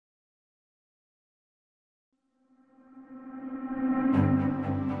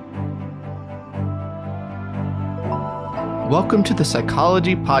Welcome to the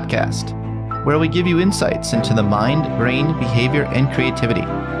Psychology Podcast, where we give you insights into the mind, brain, behavior, and creativity.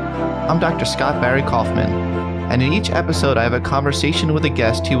 I'm Dr. Scott Barry Kaufman, and in each episode I have a conversation with a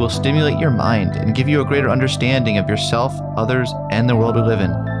guest who will stimulate your mind and give you a greater understanding of yourself, others, and the world we live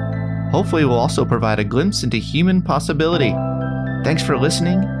in. Hopefully we'll also provide a glimpse into human possibility. Thanks for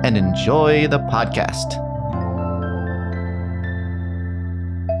listening and enjoy the podcast.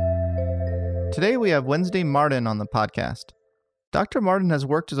 Today we have Wednesday Martin on the podcast. Dr. Martin has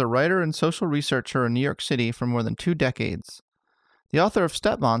worked as a writer and social researcher in New York City for more than 2 decades. The author of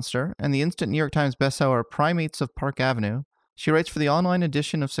Stepmonster and the instant New York Times bestseller Primates of Park Avenue, she writes for the online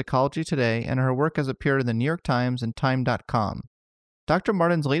edition of Psychology Today, and her work has appeared in the New York Times and Time.com. Dr.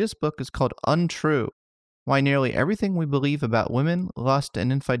 Martin's latest book is called Untrue: Why Nearly Everything We Believe About Women, Lust,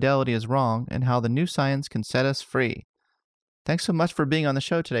 and Infidelity is Wrong, and How the New Science Can Set Us Free. Thanks so much for being on the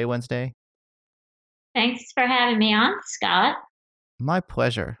show today, Wednesday. Thanks for having me on, Scott. My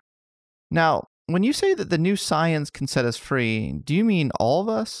pleasure. Now, when you say that the new science can set us free, do you mean all of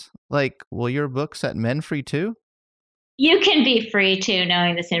us? Like, will your book set men free too? You can be free too,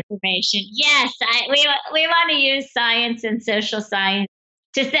 knowing this information. Yes, we want to use science and social science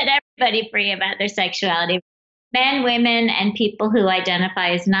to set everybody free about their sexuality. Men, women, and people who identify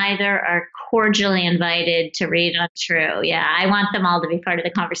as neither are cordially invited to read Untrue. Yeah, I want them all to be part of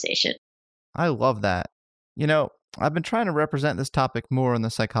the conversation. I love that. You know, I've been trying to represent this topic more on the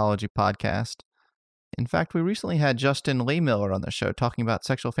Psychology Podcast. In fact, we recently had Justin Lehmiller on the show talking about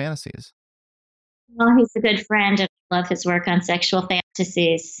sexual fantasies. Well, he's a good friend, and I love his work on sexual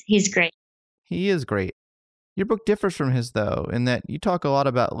fantasies. He's great. He is great. Your book differs from his, though, in that you talk a lot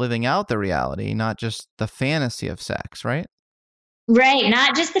about living out the reality, not just the fantasy of sex, right? Right,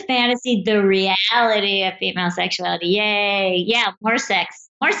 not just the fantasy, the reality of female sexuality. Yay. Yeah, more sex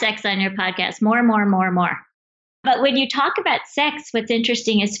on your podcast. More. But when you talk about sex, what's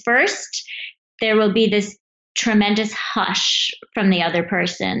interesting is first, there will be this tremendous hush from the other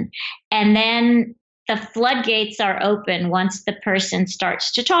person. And then the floodgates are open once the person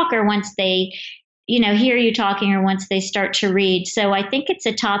starts to talk, or once they, hear you talking, or once they start to read. So I think it's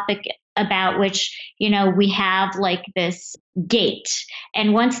a topic about which, we have like this gate.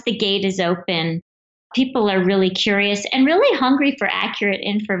 And once the gate is open, people are really curious and really hungry for accurate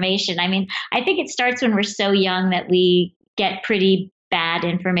information. I mean, I think it starts when we're so young that we get pretty bad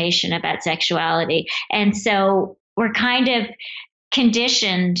information about sexuality. And so we're kind of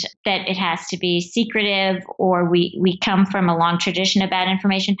conditioned that it has to be secretive, or we come from a long tradition of bad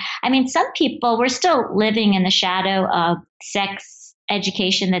information. I mean, some people, we're still living in the shadow of sex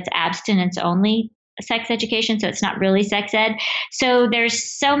education that's abstinence only sex education, so it's not really sex ed. So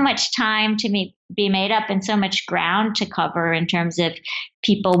there's so much time to be made up and so much ground to cover in terms of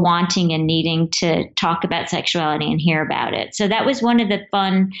people wanting and needing to talk about sexuality and hear about it. So that was one of the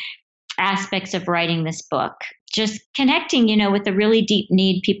fun aspects of writing this book, just connecting, with the really deep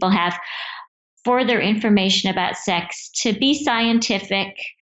need people have for their information about sex to be scientific,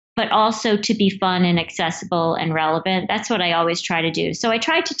 but also to be fun and accessible and relevant. That's what I always try to do. So I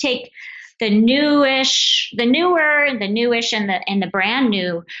try to take the newer, and the brand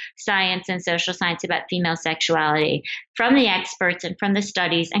new science and social science about female sexuality from the experts and from the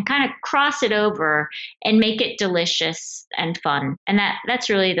studies, and kind of cross it over and make it delicious and fun. And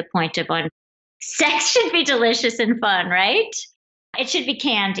that's really the point of one. Sex should be delicious and fun, right? It should be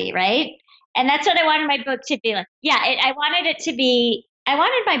candy, right? And that's what I wanted my book to be like. Yeah, I wanted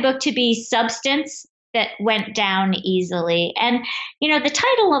my book to be substance that went down easily. And, the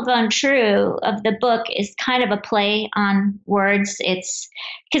title of Untrue of the book is kind of a play on words. It's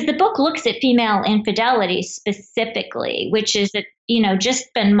because the book looks at female infidelity specifically, which is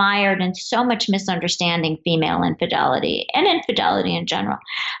just been mired in so much misunderstanding female infidelity and infidelity in general.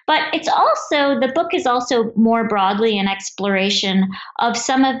 But the book is also more broadly an exploration of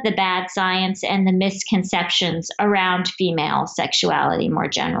some of the bad science and the misconceptions around female sexuality more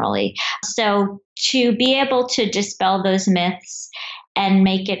generally. So to be able to dispel those myths and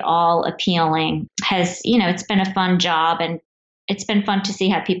make it all appealing has, it's been a fun job, and it's been fun to see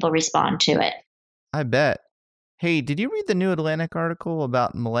how people respond to it. I bet. Hey, did you read the New Atlantic article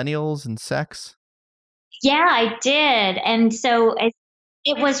about millennials and sex? Yeah, I did. And so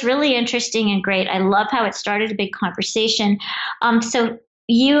it was really interesting and great. I love how it started a big conversation. So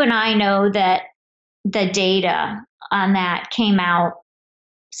you and I know that the data on that came out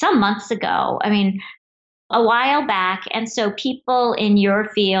some months ago. I mean, a while back. And so people in your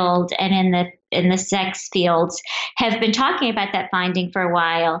field and in the sex fields have been talking about that finding for a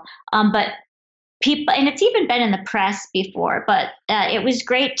while. But people, and it's even been in the press before, but it was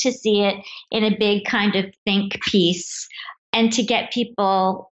great to see it in a big kind of think piece and to get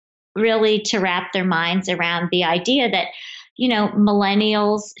people really to wrap their minds around the idea that,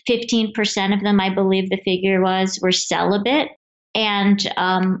 millennials, 15% of them, I believe the figure was, were celibate. And they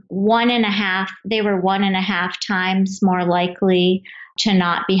were 1.5 times more likely to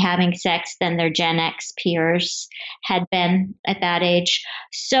not be having sex than their Gen X peers had been at that age.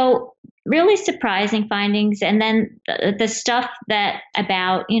 So really surprising findings. And then the stuff that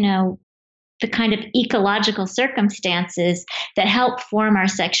about, the kind of ecological circumstances that help form our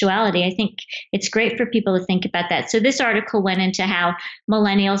sexuality. I think it's great for people to think about that. So this article went into how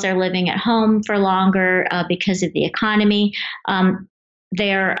millennials are living at home for longer because of the economy.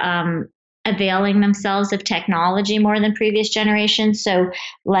 They're availing themselves of technology more than previous generations, so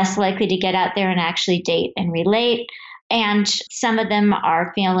less likely to get out there and actually date and relate. And some of them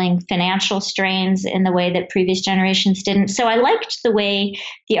are feeling financial strains in the way that previous generations didn't. So I liked the way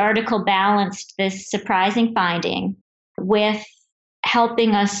the article balanced this surprising finding with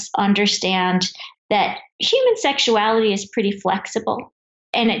helping us understand that human sexuality is pretty flexible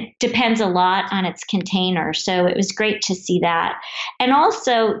and it depends a lot on its container. So it was great to see that. And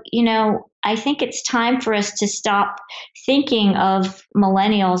also, I think it's time for us to stop thinking of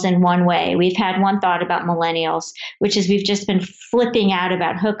millennials in one way. We've had one thought about millennials, which is we've just been flipping out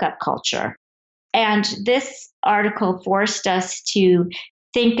about hookup culture. And this article forced us to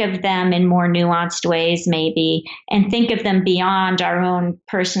think of them in more nuanced ways, maybe, and think of them beyond our own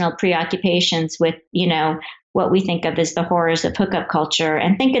personal preoccupations with, what we think of as the horrors of hookup culture,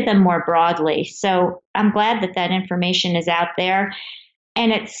 and think of them more broadly. So I'm glad that information is out there.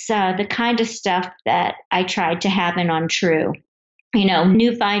 And it's the kind of stuff that I tried to have in Untrue.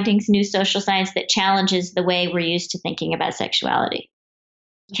 New findings, new social science that challenges the way we're used to thinking about sexuality.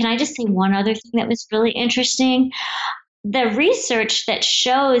 Can I just say one other thing that was really interesting? The research that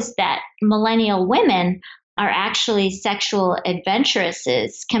shows that millennial women are actually sexual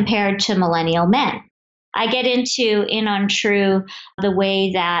adventuresses compared to millennial men. I get into in Untrue the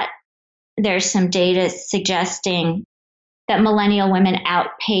way that there's some data suggesting that millennial women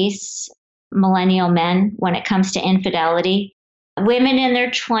outpace millennial men when it comes to infidelity. Women in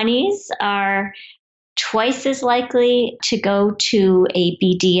their 20s are twice as likely to go to a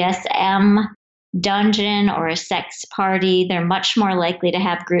BDSM dungeon or a sex party. They're much more likely to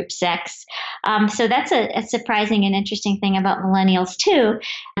have group sex. So that's a surprising and interesting thing about millennials too,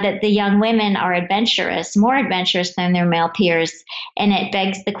 that the young women are more adventurous than their male peers. And it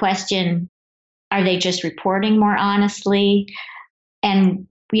begs the question, are they just reporting more honestly? And,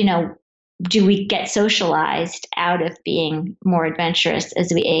 do we get socialized out of being more adventurous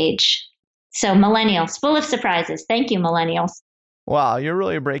as we age? So millennials, full of surprises. Thank you, millennials. Wow, you're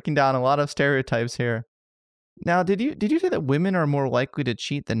really breaking down a lot of stereotypes here. Now, did you say that women are more likely to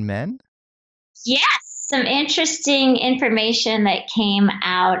cheat than men? Yes, some interesting information that came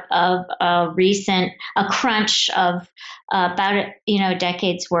out of a crunch of about a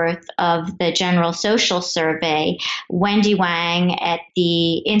decade's worth of the General Social Survey. Wendy Wang at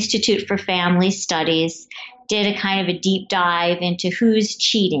the Institute for Family Studies did a kind of a deep dive into who's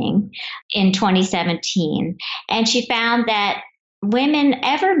cheating in 2017, and she found that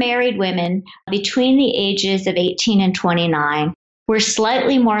married women between the ages of 18 and 29 were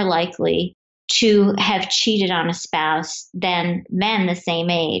slightly more likely to have cheated on a spouse than men the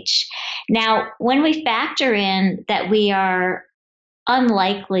same age. Now, when we factor in that we are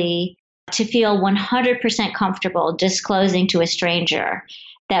unlikely to feel 100% comfortable disclosing to a stranger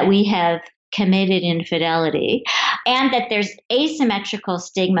that we have committed infidelity, and that there's asymmetrical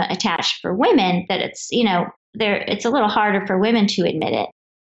stigma attached for women, that it's a little harder for women to admit it.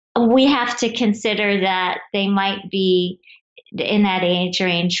 We have to consider that they might be, in that age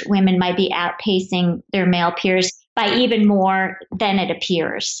range, women might be outpacing their male peers by even more than it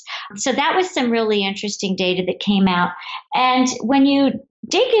appears. So that was some really interesting data that came out. And when you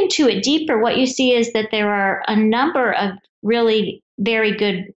dig into it deeper, what you see is that there are a number of really very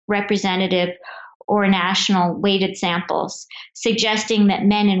good representative or national weighted samples suggesting that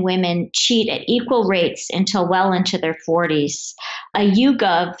men and women cheat at equal rates until well into their 40s. A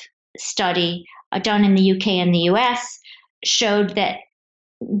YouGov study done in the UK and the US showed that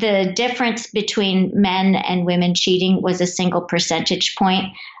the difference between men and women cheating was a single percentage point,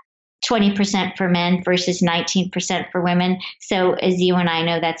 20% for men versus 19% for women. So as you and I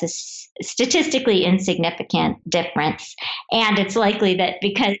know, that's a statistically insignificant difference. And it's likely that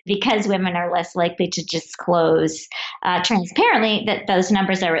because women are less likely to disclose transparently, that those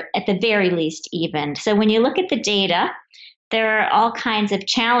numbers are at the very least even. So when you look at the data, there are all kinds of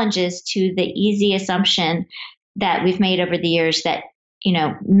challenges to the easy assumption that we've made over the years that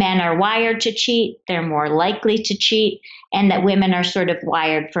men are wired to cheat, they're more likely to cheat, and that women are sort of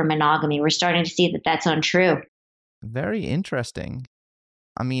wired for monogamy. We're starting to see that that's untrue. Very interesting.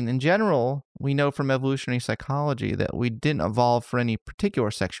 I mean, in general, we know from evolutionary psychology that we didn't evolve for any particular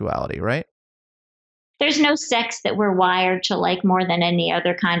sexuality, right? There's no sex that we're wired to like more than any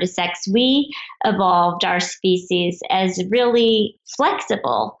other kind of sex. We evolved our species as really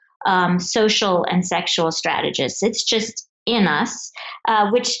flexible social and sexual strategists. It's just in us,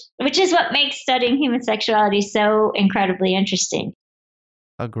 which is what makes studying human sexuality so incredibly interesting.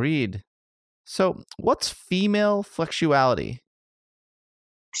 Agreed. So, what's female flexuality?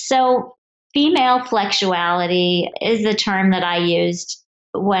 So, female flexuality is the term that I used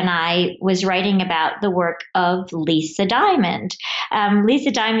when I was writing about the work of Lisa Diamond. Lisa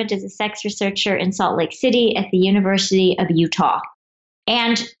Diamond is a sex researcher in Salt Lake City at the University of Utah.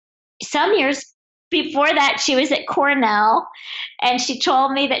 And some years before that, she was at Cornell, and she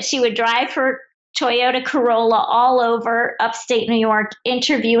told me that she would drive her Toyota Corolla all over upstate New York,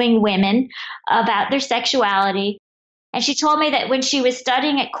 interviewing women about their sexuality. And she told me that when she was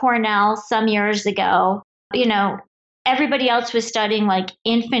studying at Cornell some years ago, everybody else was studying like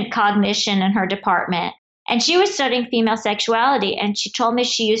infant cognition in her department. And she was studying female sexuality. And she told me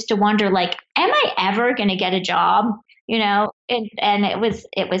she used to wonder, like, am I ever going to get a job? And it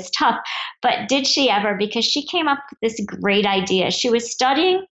was tough. But did she ever? Because she came up with this great idea. She was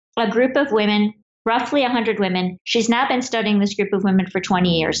studying a group of women, roughly 100 women. She's now been studying this group of women for 20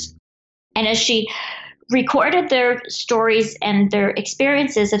 years. And as she recorded their stories and their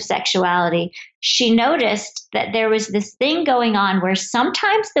experiences of sexuality, she noticed that there was this thing going on where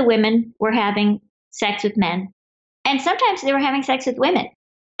sometimes the women were having sex with men, and sometimes they were having sex with women.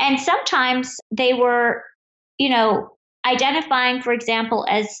 And sometimes they were, identifying, for example,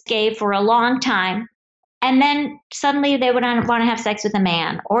 as gay for a long time. And then suddenly they would want to have sex with a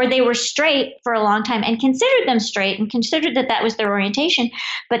man, or they were straight for a long time and considered them straight and considered that that was their orientation,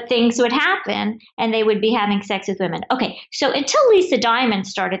 but things would happen and they would be having sex with women. Okay, so until Lisa Diamond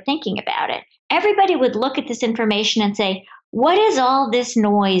started thinking about it, everybody would look at this information and say, what is all this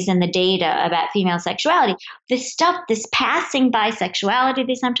noise in the data about female sexuality? This stuff, this passing bisexuality,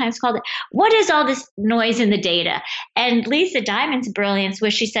 they sometimes called it. What is all this noise in the data? And Lisa Diamond's brilliance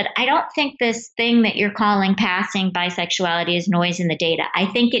was she said, I don't think this thing that you're calling passing bisexuality is noise in the data. I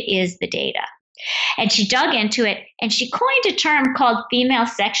think it is the data. And she dug into it and she coined a term called female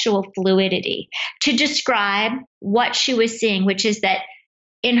sexual fluidity to describe what she was seeing, which is that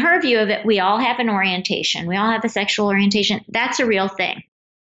in her view of it, we all have an orientation. We all have a sexual orientation. That's a real thing.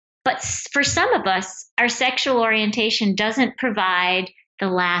 But for some of us, our sexual orientation doesn't provide the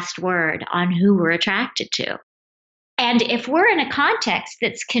last word on who we're attracted to. And if we're in a context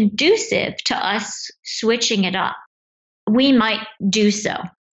that's conducive to us switching it up, we might do so.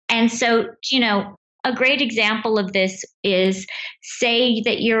 And so, a great example of this is, say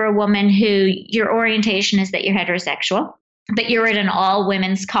that you're a woman who your orientation is that you're heterosexual, but you're at an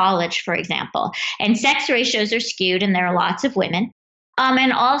all-women's college, for example, and sex ratios are skewed and there are lots of women.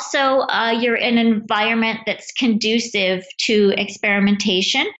 And also you're in an environment that's conducive to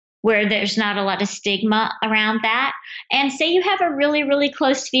experimentation, where there's not a lot of stigma around that. And say you have a really, really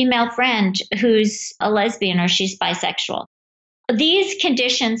close female friend who's a lesbian or she's bisexual. These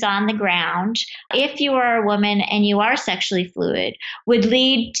conditions on the ground, if you are a woman and you are sexually fluid, would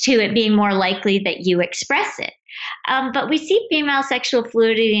lead to it being more likely that you express it. But we see female sexual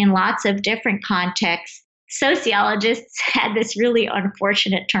fluidity in lots of different contexts. Sociologists had this really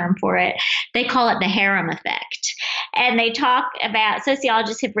unfortunate term for it. They call it the harem effect. And they talk about,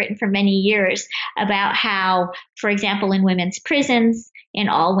 sociologists have written for many years about how, for example, in women's prisons, in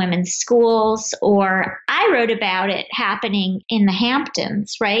all women's schools, or I wrote about it happening in the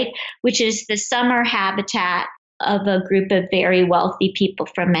Hamptons, right, which is the summer habitat of a group of very wealthy people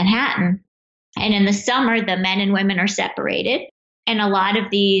from Manhattan. And in the summer, the men and women are separated. And a lot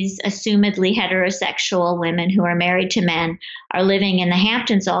of these assumedly heterosexual women who are married to men are living in the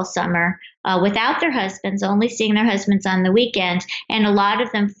Hamptons all summer without their husbands, only seeing their husbands on the weekend. And a lot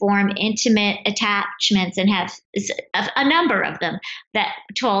of them form intimate attachments and have a number of them that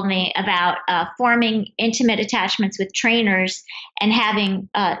told me about forming intimate attachments with trainers and having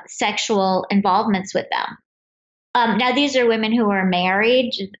sexual involvements with them. Now, these are women who are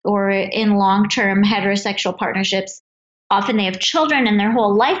married or in long-term heterosexual partnerships. Often they have children and their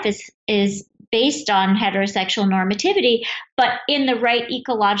whole life is based on heterosexual normativity, but in the right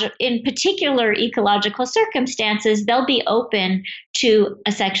in particular ecological circumstances, they'll be open to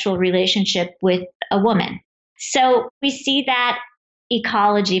a sexual relationship with a woman. So we see that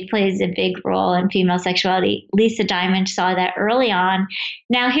ecology plays a big role in female sexuality. Lisa Diamond saw that early on.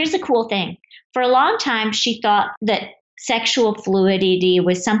 Now, here's the cool thing. For a long time, she thought that sexual fluidity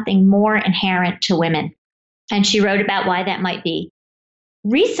was something more inherent to women, and she wrote about why that might be.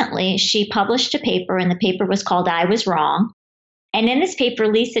 Recently, she published a paper, and the paper was called I Was Wrong. And in this paper,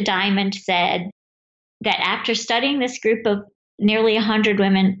 Lisa Diamond said that after studying this group of nearly 100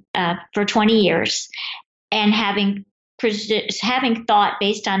 women for 20 years and having thought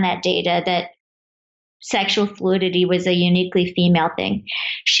based on that data that sexual fluidity was a uniquely female thing,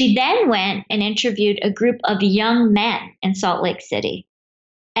 she then went and interviewed a group of young men in Salt Lake City.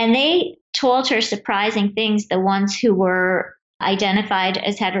 And they told her surprising things, the ones who were identified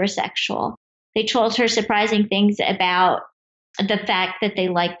as heterosexual. They told her surprising things about the fact that they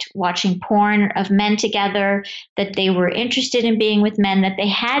liked watching porn of men together, that they were interested in being with men, that they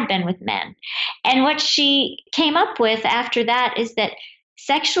had been with men. And what she came up with after that is that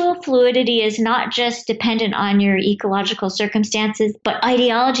sexual fluidity is not just dependent on your ecological circumstances, but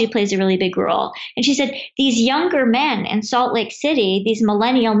ideology plays a really big role. And she said these younger men in Salt Lake City, these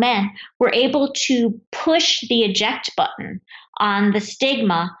millennial men, were able to push the eject button on the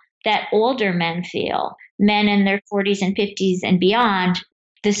stigma that older men feel, men in their 40s and 50s and beyond,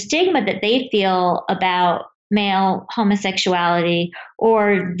 the stigma that they feel about male homosexuality,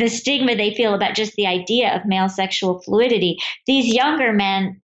 or the stigma they feel about just the idea of male sexual fluidity. These younger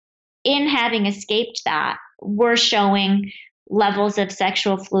men, in having escaped that, were showing levels of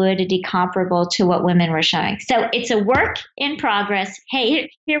sexual fluidity comparable to what women were showing. So it's a work in progress. Hey,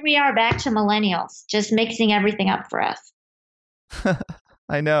 here we are back to millennials, just mixing everything up for us.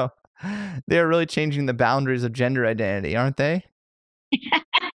 I know. They're really changing the boundaries of gender identity, aren't they?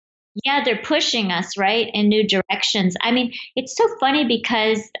 Yeah, they're pushing us, right, in new directions. I mean, it's so funny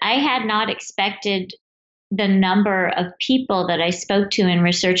because I had not expected the number of people that I spoke to in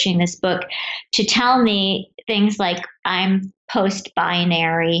researching this book to tell me things like I'm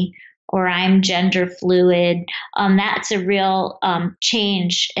post-binary or I'm gender fluid. That's a real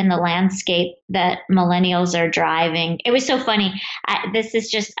change in the landscape that millennials are driving. It was so funny.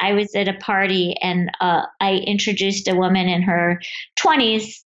 I was at a party and I introduced a woman in her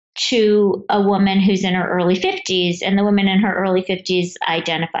 20s to a woman who's in her early 50s, and the woman in her early 50s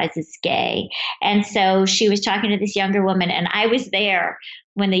identifies as gay. And so she was talking to this younger woman, and I was there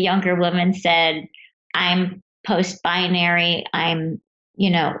when the younger woman said, I'm post-binary, I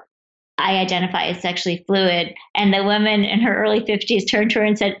identify as sexually fluid. And the woman in her early 50s turned to her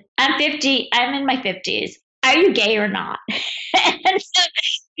and said, I'm 50, I'm in my 50s. Are you gay or not? And so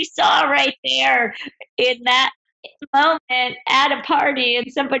we saw right there in that moment at a party in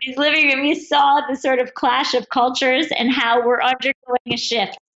somebody's living room, you saw the sort of clash of cultures and how we're undergoing a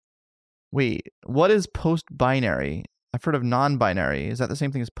shift. Wait, what is post-binary? I've heard of non-binary. Is that the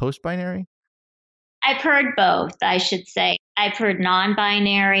same thing as post-binary? I've heard both, I should say. I've heard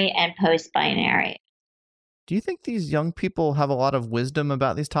non-binary and post-binary. Do you think these young people have a lot of wisdom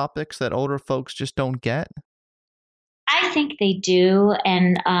about these topics that older folks just don't get? I think they do.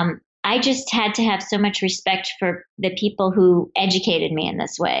 And I just had to have so much respect for the people who educated me in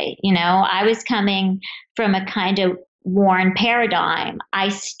this way. I was coming from a kind of worn paradigm. I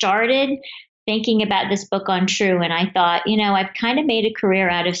started thinking about this book Untrue, and I thought, I've kind of made a career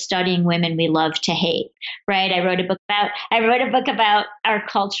out of studying women we love to hate, right? I wrote a book about our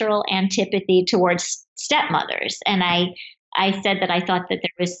cultural antipathy towards stepmothers, and I said that I thought that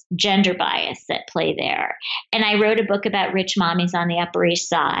there was gender bias at play there. And I wrote a book about rich mommies on the Upper East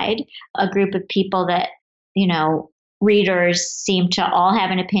Side, a group of people that, readers seem to all have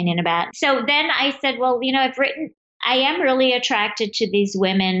an opinion about. So then I said, well, I am really attracted to these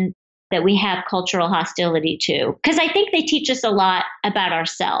women that we have cultural hostility to, because I think they teach us a lot about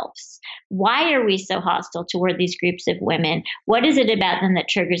ourselves. Why are we so hostile toward these groups of women? What is it about them that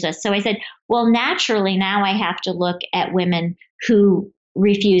triggers us? So I said, well, naturally, now I have to look at women who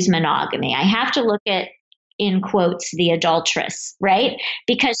refuse monogamy. I have to look at, in quotes, the adulteress, right?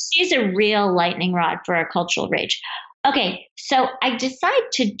 Because she's a real lightning rod for our cultural rage. Okay, so I decide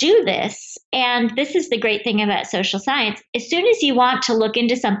to do this, and this is the great thing about social science. As soon as you want to look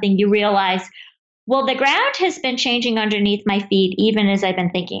into something, you realize, well, the ground has been changing underneath my feet even as I've been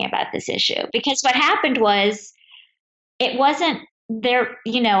thinking about this issue. Because what happened was, it wasn't there,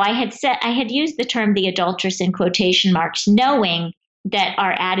 I had used the term the adulteress in quotation marks, knowing that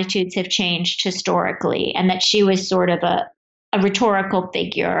our attitudes have changed historically and that she was sort of a rhetorical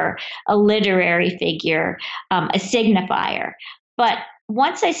figure, a literary figure, a signifier. But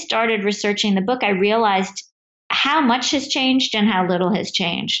once I started researching the book, I realized how much has changed and how little has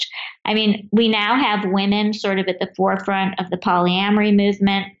changed. I mean, we now have women sort of at the forefront of the polyamory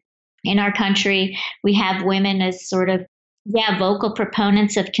movement in our country. We have women as sort of, vocal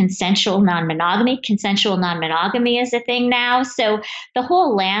proponents of consensual non-monogamy. Consensual non-monogamy is a thing now. So the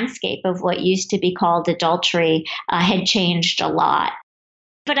whole landscape of what used to be called adultery had changed a lot.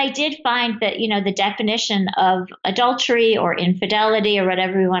 But I did find that, the definition of adultery or infidelity or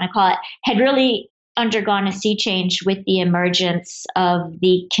whatever we want to call it had really undergone a sea change with the emergence of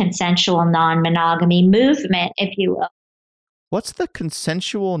the consensual non-monogamy movement, if you will. What's the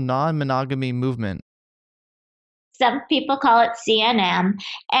consensual non-monogamy movement? Some people call it CNM.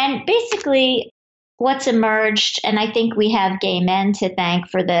 And basically, what's emerged, and I think we have gay men to thank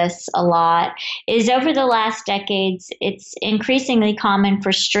for this a lot, is over the last decades, it's increasingly common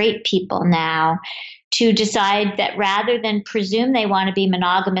for straight people now to decide that rather than presume they want to be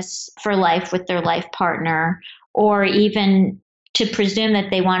monogamous for life with their life partner, or even to presume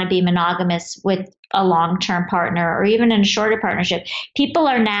that they want to be monogamous with a long-term partner, or even in a shorter partnership, people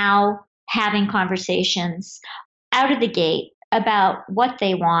are now having conversations out of the gate about what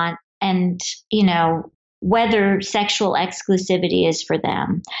they want and, whether sexual exclusivity is for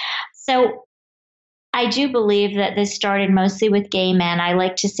them. So I do believe that this started mostly with gay men. I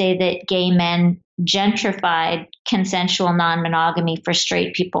like to say that gay men gentrified consensual non-monogamy for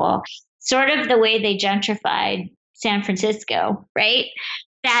straight people, sort of the way they gentrified San Francisco, right?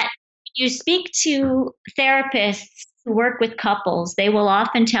 That you speak to therapists who work with couples, they will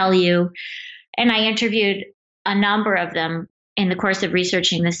often tell you, and I interviewed a number of them in the course of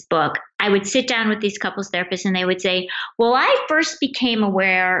researching this book, I would sit down with these couples therapists and they would say, well, I first became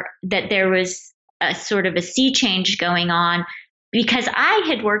aware that there was a sort of a sea change going on because I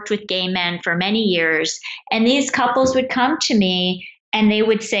had worked with gay men for many years, and these couples would come to me and they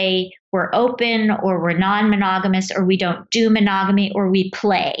would say, we're open, or we're non-monogamous, or we don't do monogamy, or we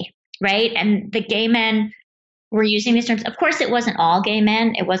play, right? And the gay men were using these terms. Of course, it wasn't all gay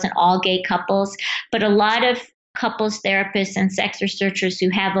men. It wasn't all gay couples, but a lot of couples therapists and sex researchers who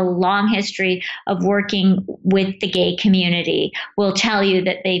have a long history of working with the gay community will tell you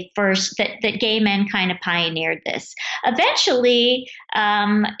that that gay men kind of pioneered this. Eventually,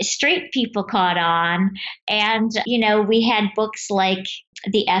 straight people caught on, and we had books like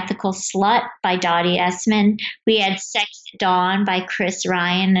The Ethical Slut by Dottie Essman. We had Sex at Dawn by Chris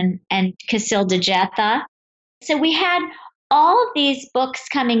Ryan and Casilda Jetha. So we had all of these books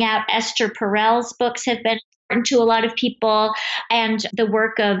coming out. Esther Perel's books have been important to a lot of people, and the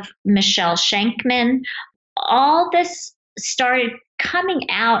work of Michelle Schenkman. All this started coming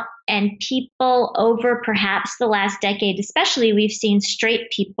out, and people over perhaps the last decade, especially, we've seen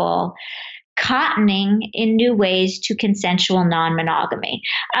straight people cottoning in new ways to consensual non-monogamy.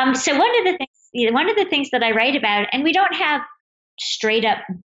 So one of the things that I write about, and we don't have straight up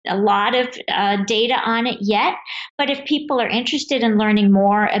a lot of data on it yet, but if people are interested in learning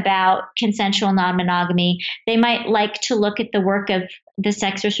more about consensual non-monogamy, they might like to look at the work of the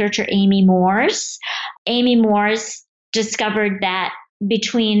sex researcher Amy Moores. Amy Moores discovered that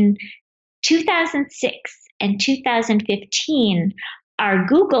between 2006 and 2015, our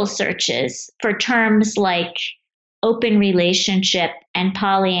Google searches for terms like open relationship and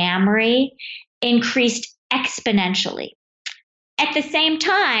polyamory increased exponentially. At the same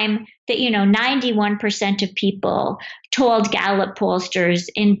time that, 91% of people told Gallup pollsters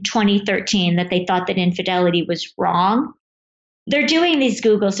in 2013 that they thought that infidelity was wrong, they're doing these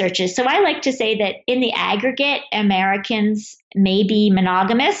Google searches. So I like to say that in the aggregate, Americans may be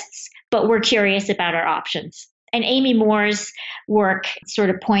monogamists, but we're curious about our options. And Amy Moore's work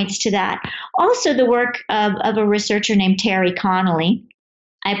sort of points to that. Also, the work of a researcher named Terry Connolly.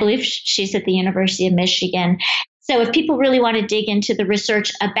 I believe she's at the University of Michigan. So if people really want to dig into the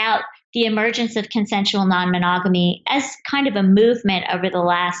research about the emergence of consensual non-monogamy as kind of a movement over the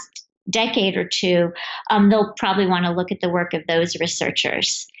last decade or two, they'll probably want to look at the work of those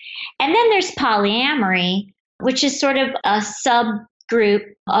researchers. And then there's polyamory, which is sort of a subgroup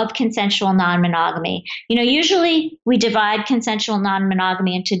of consensual non-monogamy. Usually we divide consensual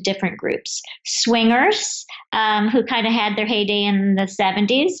non-monogamy into different groups. Swingers, who kind of had their heyday in the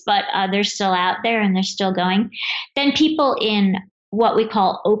 70s, but they're still out there and they're still going. Then people in what we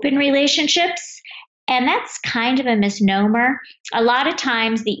call open relationships. And that's kind of a misnomer. A lot of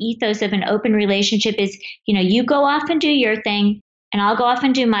times the ethos of an open relationship is, you go off and do your thing, and I'll go off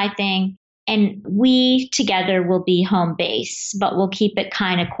and do my thing, and we together will be home base, but we'll keep it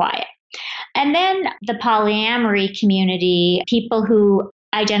kind of quiet. And then the polyamory community, people who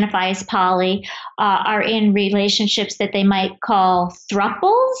identify as poly are in relationships that they might call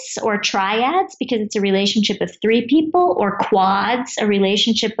thruples or triads, because it's a relationship of three people, or quads, a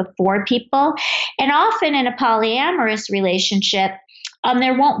relationship of four people. And often in a polyamorous relationship,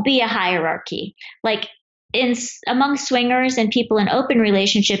 there won't be a hierarchy. Like among swingers and people in open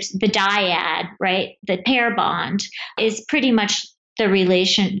relationships, the dyad, right, the pair bond, is pretty much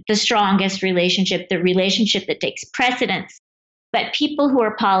the strongest relationship, the relationship that takes precedence. But people who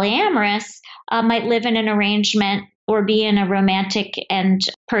are polyamorous might live in an arrangement or be in a romantic and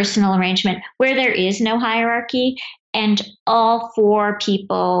personal arrangement where there is no hierarchy, and all four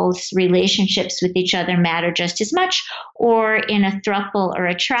people's relationships with each other matter just as much. Or in a throuple or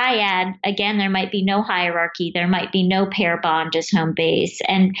a triad, again, there might be no hierarchy, there might be no pair bond as home base,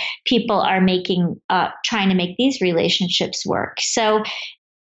 and people are trying to make these relationships work. So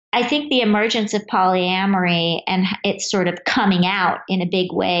I think the emergence of polyamory and it's sort of coming out in a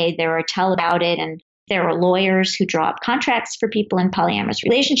big way. There are tell about it, and there are lawyers who draw up contracts for people in polyamorous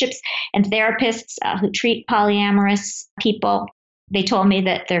relationships, and therapists who treat polyamorous people. They told me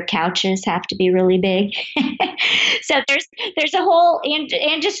that their couches have to be really big. So there's a whole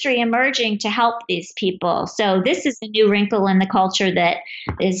industry emerging to help these people. So this is a new wrinkle in the culture that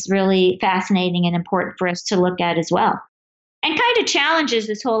is really fascinating and important for us to look at as well. And kind of challenges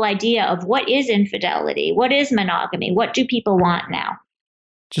this whole idea of what is infidelity? What is monogamy? What do people want now?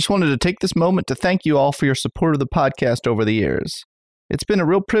 Just wanted to take this moment to thank you all for your support of the podcast over the years. It's been a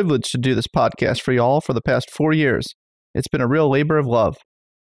real privilege to do this podcast for you all for the past 4 years. It's been a real labor of love.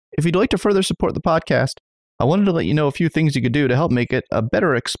 If you'd like to further support the podcast, I wanted to let you know a few things you could do to help make it a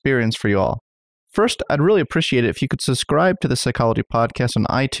better experience for you all. First, I'd really appreciate it if you could subscribe to the Sexuality podcast on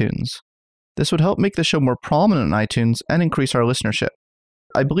iTunes. This would help make the show more prominent on iTunes and increase our listenership.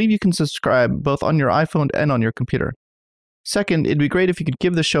 I believe you can subscribe both on your iPhone and on your computer. Second, it'd be great if you could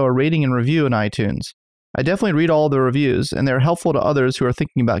give the show a rating and review in iTunes. I definitely read all the reviews, and they're helpful to others who are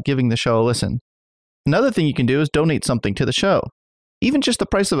thinking about giving the show a listen. Another thing you can do is donate something to the show. Even just the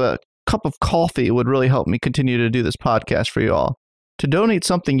price of a cup of coffee would really help me continue to do this podcast for you all. To donate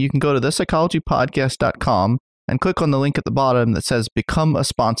something, you can go to thepsychologypodcast.com and click on the link at the bottom that says Become a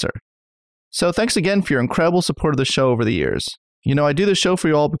Sponsor. So thanks again for your incredible support of the show over the years. You know, I do the show for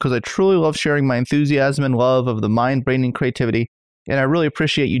you all because I truly love sharing my enthusiasm and love of the mind, brain, and creativity, and I really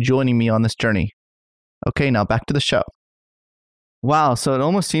appreciate you joining me on this journey. Okay, now back to the show. Wow, so it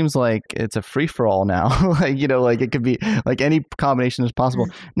almost seems like it's a free-for-all now. Like it could be like any combination is possible.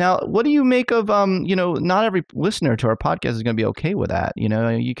 Now, what do you make of, not every listener to our podcast is going to be okay with that.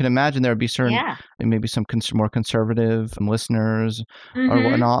 You can imagine there would be certain, maybe some more conservative listeners or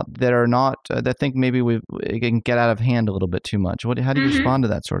whatnot that are not, that think maybe it can get out of hand a little bit too much. How do you respond to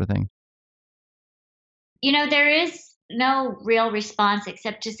that sort of thing? There is no real response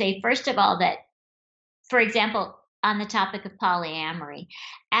except to say, first of all, that, for example, on the topic of polyamory,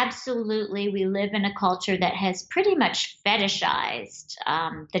 absolutely, we live in a culture that has pretty much fetishized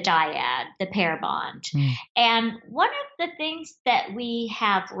the dyad, the pair bond. And one of the things that we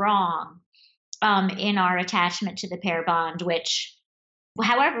have wrong in our attachment to the pair bond, which,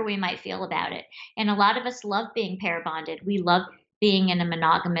 however we might feel about it, and a lot of us love being pair bonded. We love being in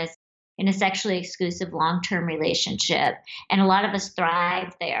a sexually exclusive long-term relationship, and a lot of us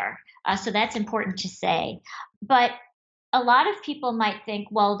thrive there. So that's important to say. But a lot of people might think,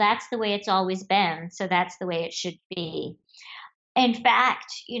 well, that's the way it's always been, so that's the way it should be. In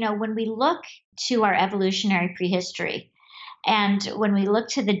fact, when we look to our evolutionary prehistory, and when we look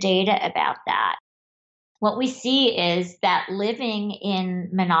to the data about that, what we see is that living in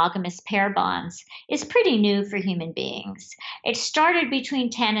monogamous pair bonds is pretty new for human beings. It started between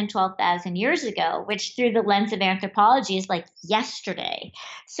 10 and 12,000 years ago, which through the lens of anthropology is like yesterday.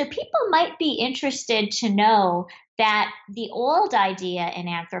 So people might be interested to know that the old idea in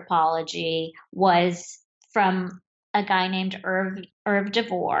anthropology was from a guy named Irv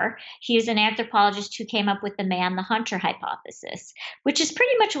DeVore. He was an anthropologist who came up with the man-the-hunter hypothesis, which is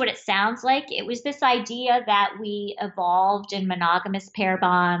pretty much what it sounds like. It was this idea that we evolved in monogamous pair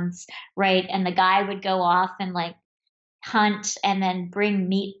bonds, right? And the guy would go off and hunt and then bring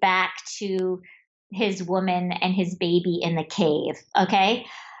meat back to his woman and his baby in the cave, okay?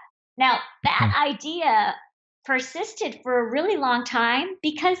 Now, that idea persisted for a really long time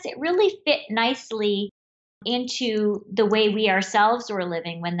because it really fit nicely into the way we ourselves were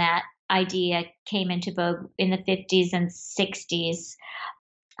living when that idea came into vogue in the 50s and 60s,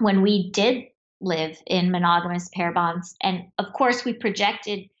 when we did live in monogamous pair bonds. And of course, we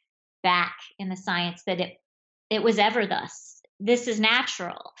projected back in the science that it was ever thus. This is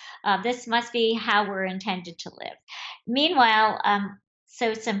natural. This must be how we're intended to live. Meanwhile,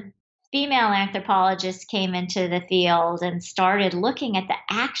 So some female anthropologists came into the field and started looking at the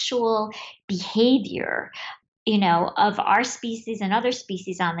actual behavior, of our species and other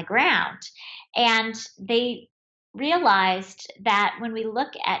species on the ground. And they realized that when we look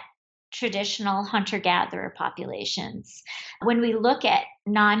at traditional hunter gatherer populations, when we look at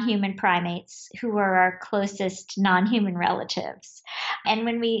non human primates who are our closest non human relatives, and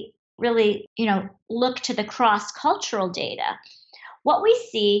when we really, look to the cross cultural data, what we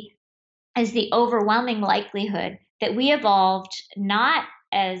see is the overwhelming likelihood that we evolved not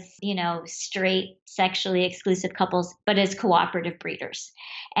as, straight sexually exclusive couples, but as cooperative breeders.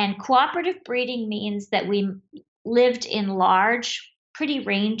 And cooperative breeding means that we lived in large, pretty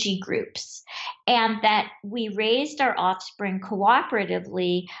rangy groups, and that we raised our offspring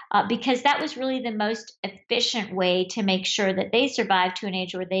cooperatively because that was really the most efficient way to make sure that they survived to an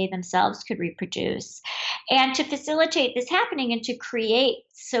age where they themselves could reproduce. And to facilitate this happening and to create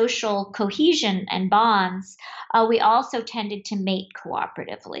social cohesion and bonds, we also tended to mate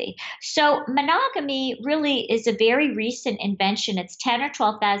cooperatively. So monogamy really is a very recent invention. It's 10 or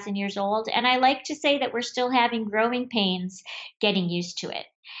 12,000 years old. And I like to say that we're still having growing pains getting used to it.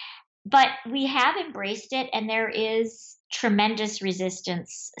 But we have embraced it, and there is tremendous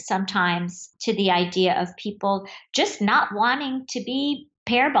resistance sometimes to the idea of people just not wanting to be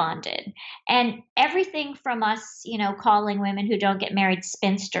pair bonded. And everything from us, calling women who don't get married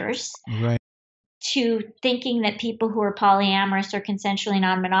spinsters, Right. to thinking that people who are polyamorous or consensually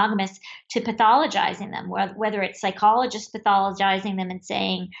non-monogamous, to pathologizing them, whether it's psychologists pathologizing them and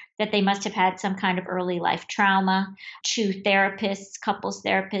saying that they must have had some kind of early life trauma, to therapists, couples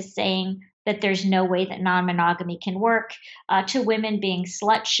therapists saying that there's no way that non-monogamy can work, to women being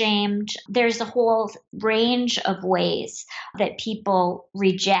slut shamed. There's a whole range of ways that people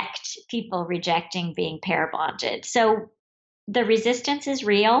rejecting being pair bonded. So the resistance is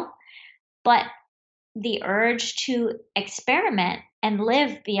real, but the urge to experiment and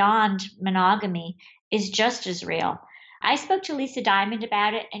live beyond monogamy is just as real. I spoke to Lisa Diamond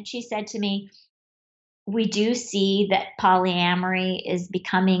about it, and she said to me, we do see that polyamory is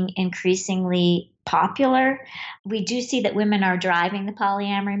becoming increasingly popular. We do see that women are driving the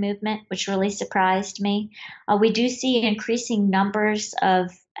polyamory movement, which really surprised me. We do see increasing numbers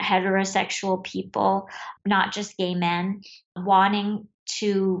of heterosexual people, not just gay men, wanting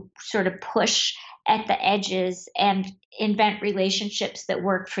to sort of push at the edges and invent relationships that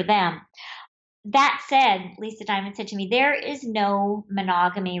work for them. That said, Lisa Diamond said to me, there is no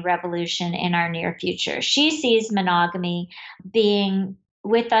monogamy revolution in our near future. She sees monogamy being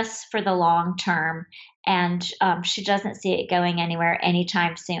with us for the long term, and she doesn't see it going anywhere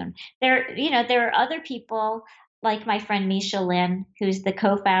anytime soon. There are other people like my friend Misha Lin, who's the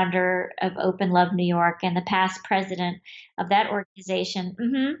co-founder of Open Love New York and the past president of that organization.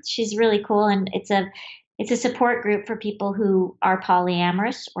 She's really cool, and it's a support group for people who are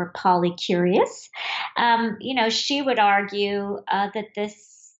polyamorous or polycurious. She would argue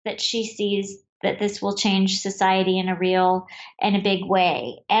that she sees that this will change society in a big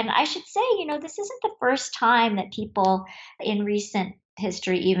way. And I should say, this isn't the first time that people in recent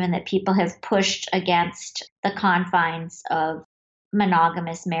history, even that people have pushed against the confines of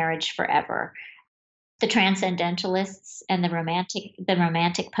monogamous marriage forever. The transcendentalists and the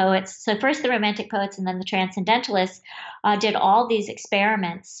romantic poets. So first the romantic poets and then the transcendentalists did all these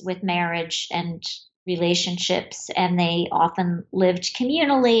experiments with marriage and relationships, and they often lived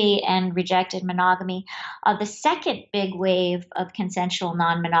communally and rejected monogamy. The second big wave of consensual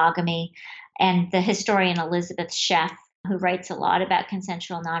non-monogamy, and the historian Elizabeth Sheff, who writes a lot about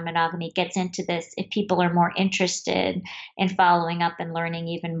consensual non-monogamy, gets into this if people are more interested in following up and learning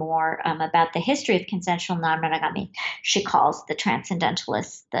even more about the history of consensual non-monogamy. She calls the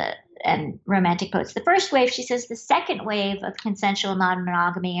transcendentalists and romantic poets the first wave. She says the second wave of consensual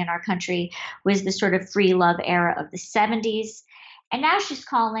non-monogamy in our country was the sort of free love era of the 70s. And now she's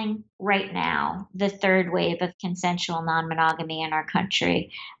calling right now the third wave of consensual non-monogamy in our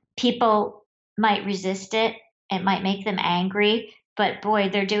country. People might resist it. It might make them angry, but boy,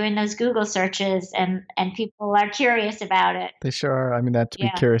 they're doing those Google searches and people are curious about it. They sure are. I mean, that to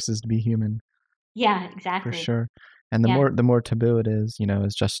be curious is to be human. Yeah, exactly. For sure. And the more taboo it is,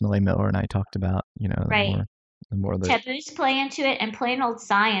 as Justin Lee Miller and I talked about, right. the more Taboos play into it, and plain old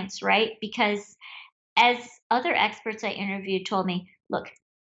science, right? Because as other experts I interviewed told me, look,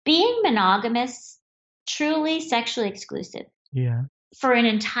 being monogamous, truly sexually exclusive, for an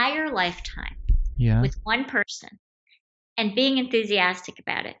entire lifetime, with one person, and being enthusiastic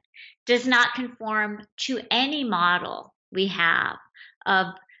about it, does not conform to any model we have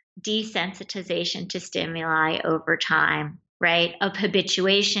of desensitization to stimuli over time, right, of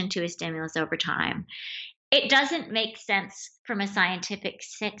habituation to a stimulus over time, it doesn't make sense from a scientific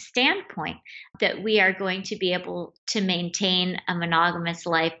standpoint that we are going to be able to maintain a monogamous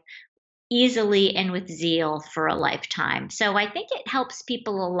life easily and with zeal for a lifetime. So I think it helps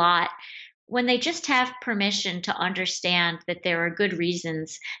people a lot when they just have permission to understand that there are good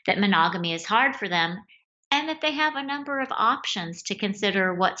reasons that monogamy is hard for them and that they have a number of options to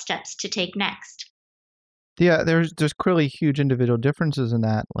consider what steps to take next. Yeah, there's clearly huge individual differences in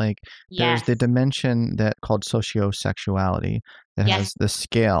that. Like there's the Yes. dimension that called sociosexuality that Yes. has the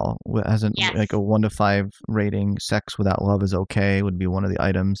scale has like Yes. a 1 to 5 rating. Sex without love is okay would be one of the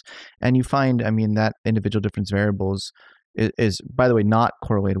items, and you find, I mean, that individual difference variables is by the way not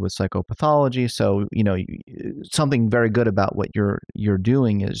correlated with psychopathology. So something very good about what you're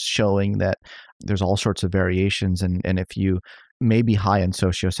doing is showing that there's all sorts of variations, and if you may be high in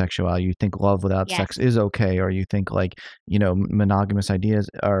sociosexuality, you think love without sex Yes. is okay, or you think like, monogamous ideas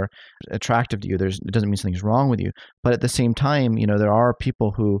are attractive to you. It doesn't mean something's wrong with you. But at the same time, there are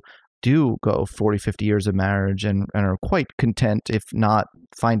people who do go 40, 50 years of marriage and are quite content, if not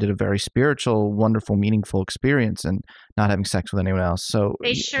find it a very spiritual, wonderful, meaningful experience and not having sex with anyone else. So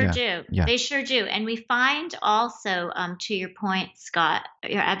They sure yeah, do. yeah, They sure do. And we find also, to your point, Scott,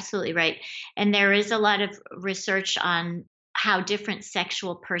 you're absolutely right. And there is a lot of research on how different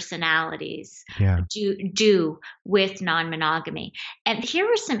sexual personalities yeah. do with non-monogamy. And here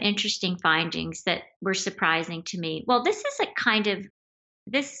were some interesting findings that were surprising to me. Well, this is a kind of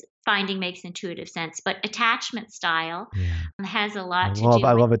this finding makes intuitive sense, but attachment style Yeah. has a I lot to love do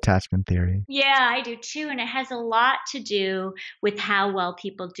I with. love attachment theory. Yeah, I do too. And it has a lot to do with how well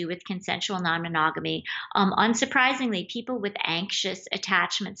people do with consensual non monogamy. Unsurprisingly, people with anxious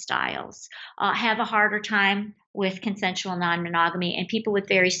attachment styles have a harder time with consensual non monogamy, and people with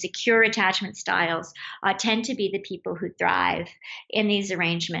very secure attachment styles tend to be the people who thrive in these Well,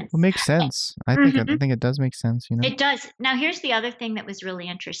 arrangements. makes sense. I Mhm. think it does make sense. It does. Now, here's the other thing that was really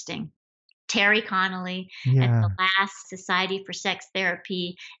interesting. Terry Connolly at the Yeah. last Society for Sex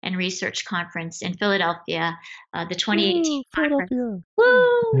Therapy and Research Conference in Philadelphia, the 2018 Woo, conference. Philadelphia.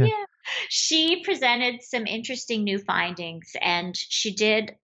 Woo, Yeah. yeah. She presented some interesting new findings, and she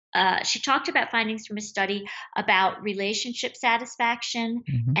talked about findings from a study about relationship satisfaction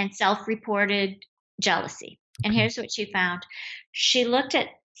Hmm. and self-reported jealousy. And Okay. here's what she found. She looked at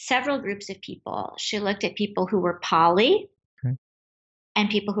several groups of people. She looked at people who were poly, Okay. and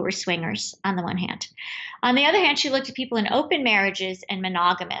people who were swingers on the one hand. On the other hand, she looked at people in open marriages and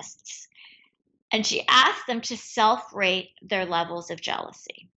monogamists, and she asked them to self rate their levels of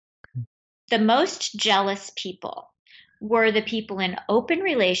jealousy. The most jealous people were the people in open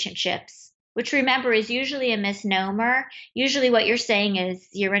relationships, which remember is usually a misnomer. Usually, what you're saying is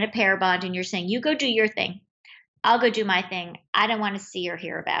you're in a pair bond and you're saying, you go do your thing, I'll go do my thing. I don't want to see or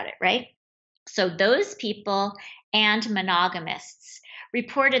hear about it, right? So those people and monogamists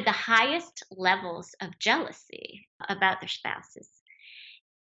reported the highest levels of jealousy about their spouses.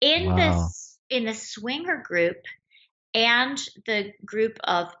 In Wow. the swinger group and the group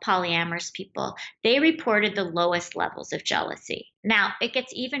of polyamorous people, they reported the lowest levels of jealousy. Now, it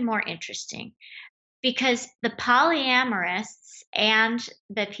gets even more interesting because the polyamorous and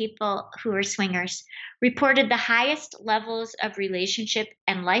the people who are swingers reported the highest levels of relationship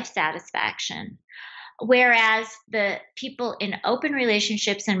and life satisfaction. Whereas the people in open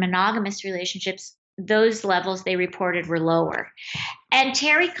relationships and monogamous relationships, those levels they reported were lower. And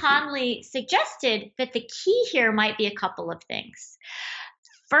Terry Conley suggested that the key here might be a couple of things.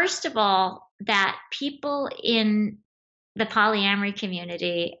 First of all, that people in the polyamory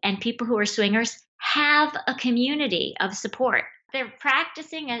community and people who are swingers have a community of support. They're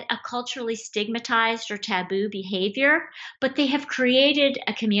practicing a culturally stigmatized or taboo behavior, but they have created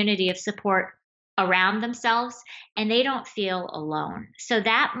a community of support around themselves and they don't feel alone. So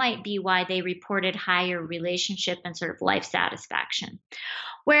that might be why they reported higher relationship and sort of life satisfaction.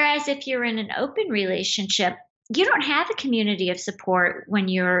 Whereas if you're in an open relationship, you don't have a community of support when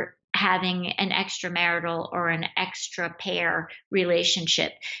you're having an extramarital or an extra pair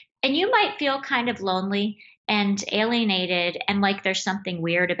relationship. And you might feel kind of lonely and alienated and like there's something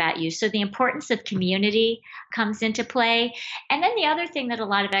weird about you. So the importance of community comes into play. And then the other thing that a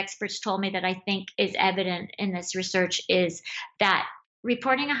lot of experts told me that I think is evident in this research is that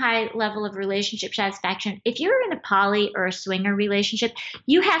reporting a high level of relationship satisfaction, if you're in a poly or a swinger relationship,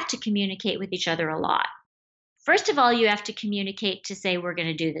 you have to communicate with each other a lot. First of all, you have to communicate to say, we're going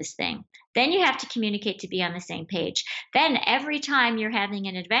to do this thing. Then you have to communicate to be on the same page. Then every time you're having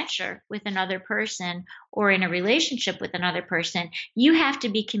an adventure with another person or in a relationship with another person, you have to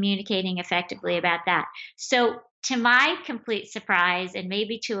be communicating effectively about that. So to my complete surprise, and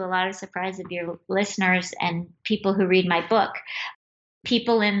maybe to a lot of surprise of your listeners and people who read my book,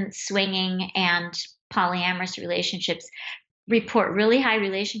 people in swinging and polyamorous relationships report really high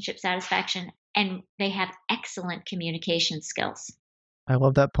relationship satisfaction, and they have excellent communication skills. I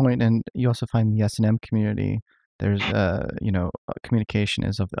love that point, and you also find the S&M community. There's, communication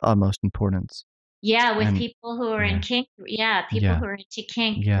is of the utmost importance. Yeah, with And people who are yeah, in kink. Yeah, people yeah, who are into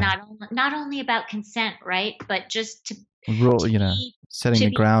kink, yeah. not only about consent, right? But just Rule, to be setting to the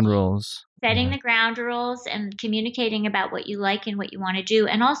be ground rules. setting Yeah, the ground rules and communicating about what you like and what you want to do.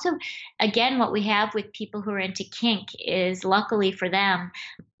 And also, again, what we have with people who are into kink is, luckily for them,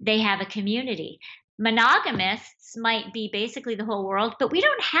 they have a community. Monogamists might be basically the whole world, but we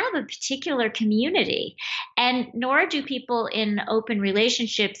don't have a particular community. And nor do people in open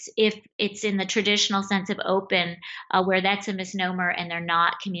relationships, if it's in the traditional sense of open, where that's a misnomer and they're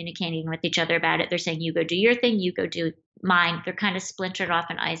not communicating with each other about it. They're saying, you go do your thing, you go do mine. They're kind of splintered off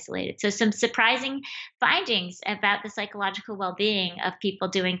and isolated. So, some surprising findings about the psychological well-being of people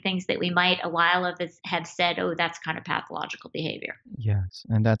doing things that we might a while have said, oh, that's kind of pathological behavior. yes,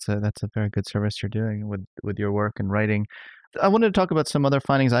 and that's a very good service you're doing with your work and writing. I wanted to talk about some other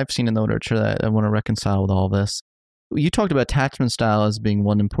findings I've seen in the literature that I want to reconcile with all this. You talked about attachment style as being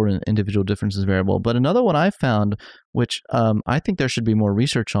one important individual differences variable, but another one I found, which I think there should be more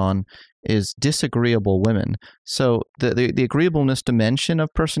research on, is disagreeable women. So the agreeableness dimension of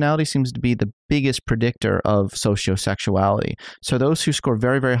personality seems to be the biggest predictor of sociosexuality. So those who score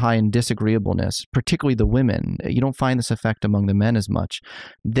very, very high in disagreeableness, particularly the women, you don't find this effect among the men as much.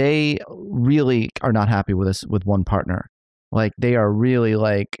 They really are not happy with one partner. Like they are really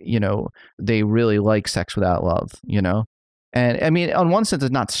they really like sex without love. And I mean, on one sense,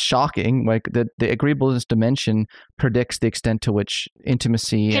 it's not shocking. Like the agreeableness dimension predicts the extent to which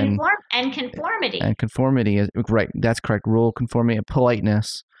intimacy Conformity. conformity is right. That's correct. Rule, conformity, and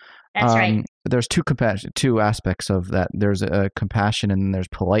politeness. That's right. There's two aspects of that. There's a compassion and there's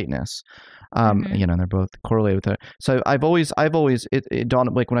politeness. Hmm. They're both correlated with it. So I've always it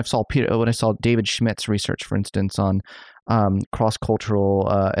dawned, like when I saw David Schmidt's research, for instance, on cross-cultural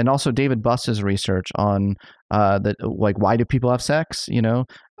and also David Buss's research on why do people have sex,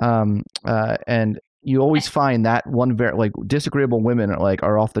 and you always find that one disagreeable women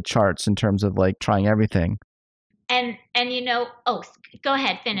are off the charts in terms of trying everything. And oh, go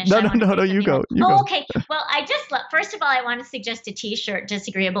ahead, finish. No, I want to say you something go. else. You Oh, go. okay. Well, first of all, I want to suggest a T-shirt,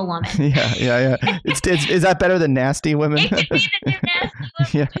 "Disagreeable Woman." Yeah. Is that better than nasty women? It could be the new nasty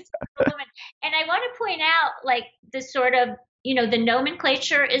woman, Yeah. Disagreeable Woman. And I want to point out, the sort of, the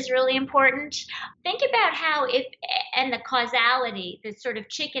nomenclature is really important. Think about and the causality, the sort of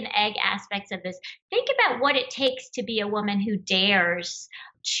chicken egg aspects of this. Think about what it takes to be a woman who dares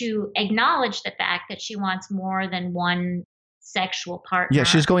to acknowledge the fact that she wants more than one sexual partner. Yeah,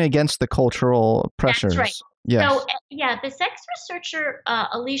 she's going against the cultural pressures. That's right. Yes. So, yeah, the sex researcher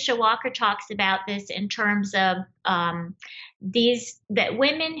Alicia Walker talks about this in terms of that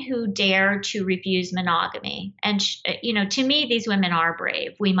women who dare to refuse monogamy, and to me, these women are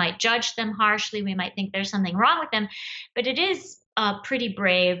brave. We might judge them harshly. We might think there's something wrong with them, but it is pretty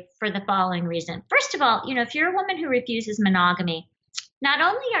brave for the following reason. First of all, if you're a woman who refuses monogamy, not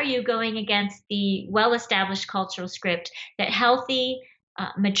only are you going against the well-established cultural script that healthy,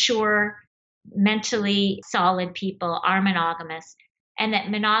 mature, mentally solid people are monogamous, and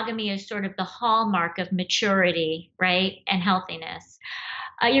that monogamy is sort of the hallmark of maturity, right, and healthiness.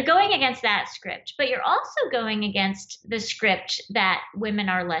 You're going against that script, but you're also going against the script that women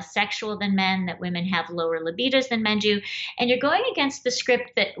are less sexual than men, that women have lower libidos than men do, and you're going against the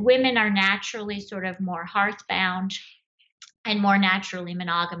script that women are naturally sort of more hearth-bound and more naturally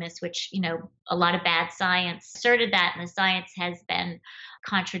monogamous, which, a lot of bad science asserted that, and the science has been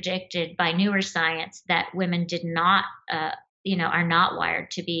contradicted by newer science that women did not, are not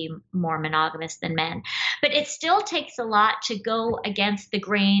wired to be more monogamous than men. But it still takes a lot to go against the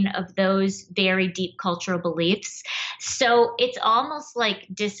grain of those very deep cultural beliefs. So it's almost like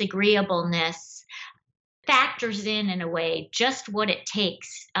disagreeableness factors in a way, just what it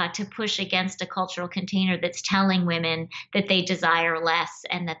takes to push against a cultural container that's telling women that they desire less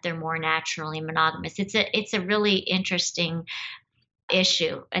and that they're more naturally monogamous. It's a really interesting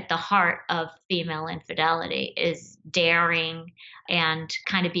issue at the heart of female infidelity, is daring and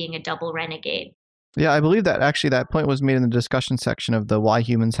kind of being a double renegade. Yeah, I believe that actually that point was made in the discussion section of the Why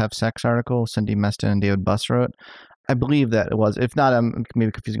Humans Have Sex article Cindy Meston and David Buss wrote. I believe that it was. If not, I'm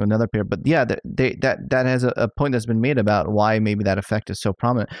maybe confusing with another pair. But yeah, that has a point that's been made about why maybe that effect is so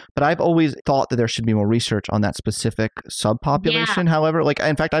prominent. But I've always thought that there should be more research on that specific subpopulation. Yeah. However,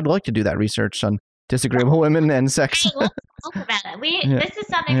 in fact, I'd like to do that research on disagreeable women and sex. Hey, let's talk about it. Yeah. This is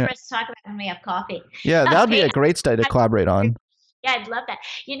something Yeah. for us to talk about when we have coffee. Yeah, that'd be Okay. a great study to collaborate on. Yeah, I'd love that.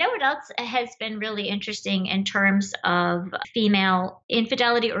 You know what else has been really interesting in terms of female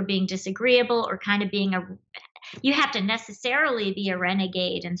infidelity or being disagreeable or kind of being you have to necessarily be a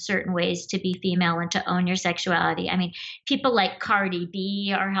renegade in certain ways to be female and to own your sexuality. I mean, people like Cardi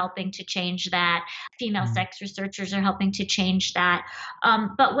B are helping to change that. Female sex researchers are helping to change that.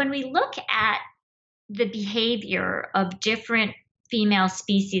 But when we look at the behavior of different female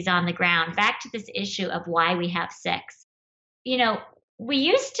species on the ground, back to this issue of why we have sex, you know, we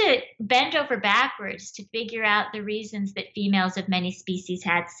used to bend over backwards to figure out the reasons that females of many species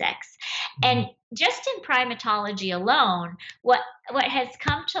had sex. And just in primatology alone, what has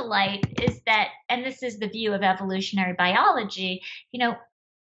come to light is that, and this is the view of evolutionary biology,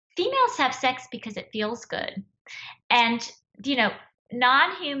 females have sex because it feels good. And,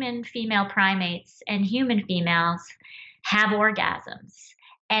 non-human female primates and human females have orgasms.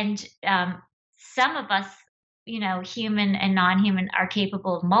 And some of us, human and non-human, are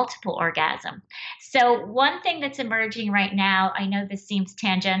capable of multiple orgasm. So one thing that's emerging right now, I know this seems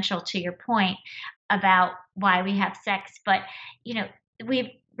tangential to your point about why we have sex, but we've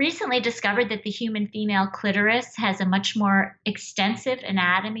recently discovered that the human female clitoris has a much more extensive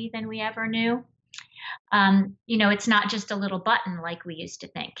anatomy than we ever knew. It's not just a little button like we used to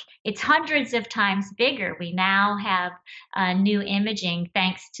think. It's hundreds of times bigger. We now have new imaging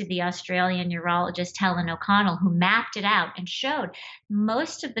thanks to the Australian urologist Helen O'Connell, who mapped it out and showed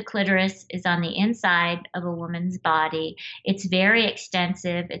most of the clitoris is on the inside of a woman's body. It's very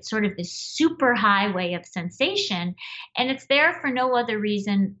extensive. It's sort of this super highway of sensation, and it's there for no other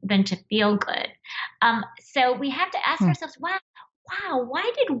reason than to feel good. So we have to ask ourselves, wow, why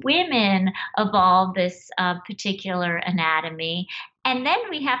did women evolve this particular anatomy? And then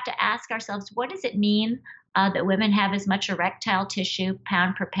we have to ask ourselves, what does it mean that women have as much erectile tissue,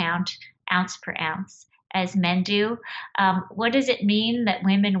 pound per pound, ounce per ounce, as men do? What does it mean that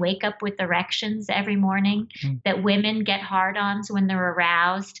women wake up with erections every morning, that women get hard-ons when they're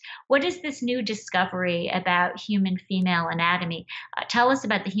aroused? What is this new discovery about human female anatomy? Tell us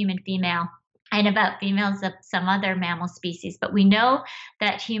about the human female and about females of some other mammal species. But we know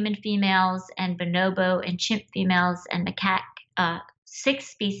that human females and bonobo and chimp females and macaque, 6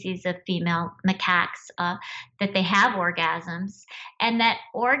 species of female macaques, that they have orgasms, and that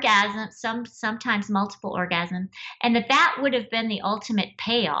sometimes multiple orgasms, and that would have been the ultimate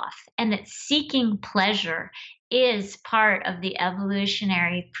payoff, and that seeking pleasure is part of the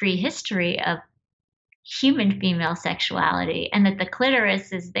evolutionary prehistory of human female sexuality, and that the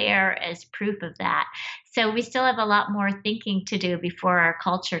clitoris is there as proof of that. So we still have a lot more thinking to do before our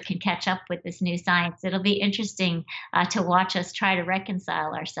culture can catch up with this new science. It'll be interesting to watch us try to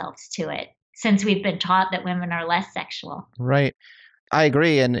reconcile ourselves to it, since we've been taught that women are less sexual. Right. I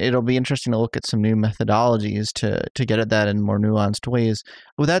agree, and it'll be interesting to look at some new methodologies to get at that in more nuanced ways.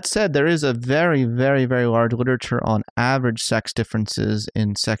 With that said, there is a very, very, very large literature on average sex differences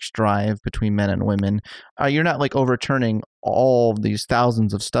in sex drive between men and women. You're not overturning all of these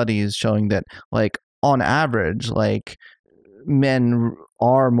thousands of studies showing that, on average, men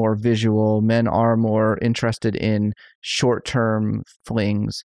are more visual, men are more interested in short-term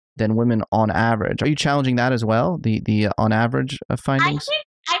flings than women on average. Are you challenging that as well, the on average findings?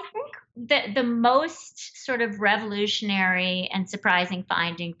 I think the most sort of revolutionary and surprising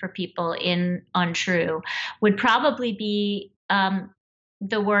finding for people in Untrue would probably be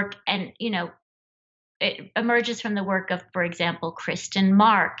the work, and it emerges from the work of, for example, Kristen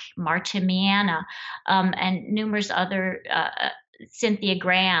Mark, Marta Miana, and numerous other, Cynthia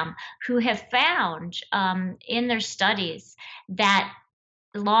Graham, who have found in their studies that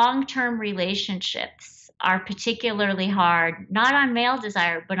long-term relationships are particularly hard, not on male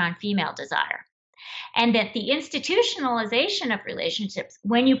desire, but on female desire. And that the institutionalization of relationships,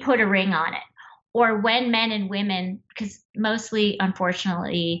 when you put a ring on it, or when men and women, because mostly,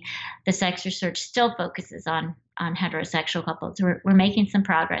 unfortunately, the sex research still focuses on heterosexual couples. We're making some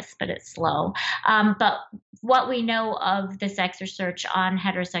progress, but it's slow. But what we know of the sex research on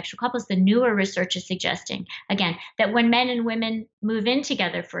heterosexual couples, the newer research is suggesting, again, that when men and women move in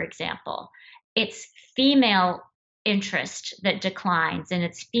together, for example, it's female interest that declines and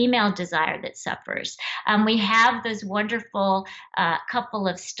it's female desire that suffers. We have those wonderful couple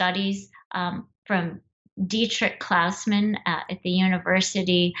of studies from Dietrich Klausmann at the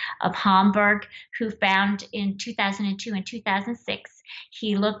University of Hamburg, who found in 2002 and 2006,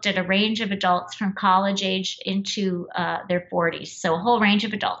 he looked at a range of adults from college age into their 40s, so a whole range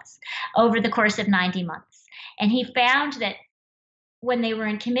of adults over the course of 90 months. And he found that when they were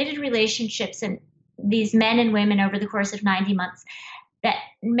in committed relationships and these men and women over the course of 90 months, that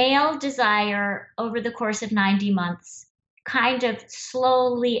male desire over the course of 90 months kind of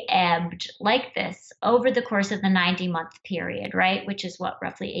slowly ebbed like this over the course of the 90-month period, right? Which is what,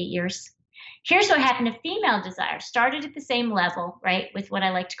 roughly 8 years. Here's what happened to female desire. Started at the same level, right, with what I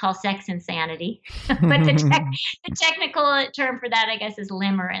like to call sex insanity. But the technical term for that, I guess, is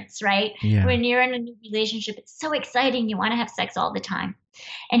limerence, right? Yeah. When you're in a new relationship, it's so exciting. You want to have sex all the time.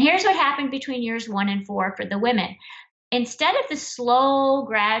 And here's what happened between years 1 and 4 for the women. Instead of the slow,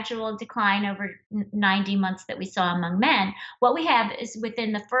 gradual decline over 90 months that we saw among men, what we have is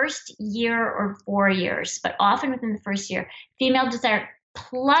within the first year or 4 years, but often within the first year, female desire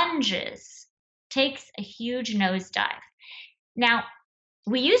plunges, takes a huge nosedive. Now,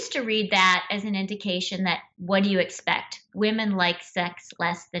 we used to read that as an indication that, what do you expect? Women like sex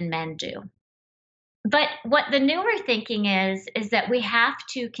less than men do. But what the newer thinking is that we have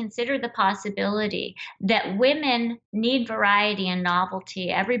to consider the possibility that women need variety and novelty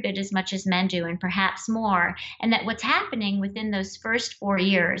every bit as much as men do, and perhaps more. And that what's happening within those first 4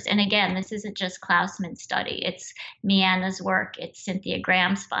 years, and again, this isn't just Klausman's study, it's Mianna's work, it's Cynthia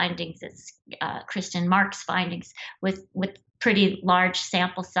Graham's findings, it's Kristen Mark's findings with pretty large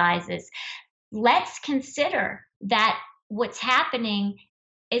sample sizes. Let's consider that what's happening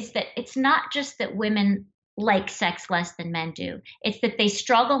is that it's not just that women like sex less than men do. It's that they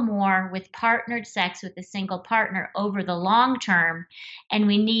struggle more with partnered sex with a single partner over the long term, and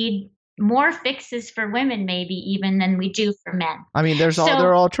we need more fixes for women maybe even than we do for men. I mean, there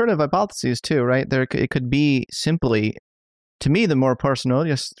are alternative hypotheses too, right? It could be simply, to me, the more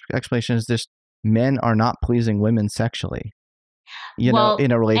parsimonious explanation is just men are not pleasing women sexually.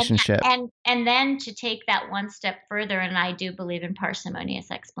 In a relationship. And then to take that one step further, and I do believe in parsimonious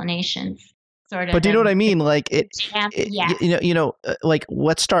explanations, sort of. But do you know what I mean? Like yes. Like,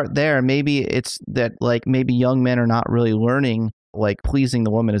 let's start there. Maybe it's that, like, maybe young men are not really learning, like, pleasing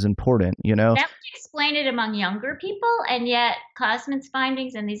the woman is important, That would explain it among younger people, and yet Klausman's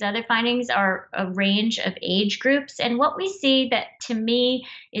findings and these other findings are a range of age groups. And what we see that, to me,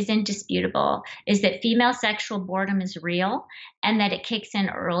 is indisputable is that female sexual boredom is real, and that it kicks in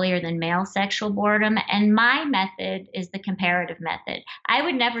earlier than male sexual boredom. And my method is the comparative method. I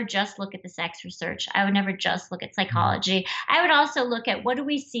would never just look at the sex research. I would never just look at psychology. I would also look at, what do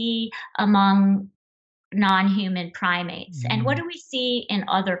we see among non-human primates, and what do we see in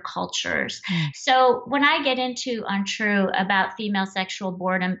other cultures? So when I get into Untrue about female sexual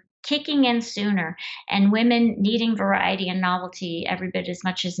boredom kicking in sooner and women needing variety and novelty every bit as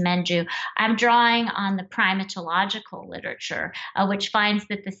much as men do, I'm drawing on the primatological literature, which finds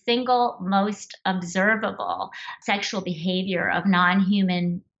that the single most observable sexual behavior of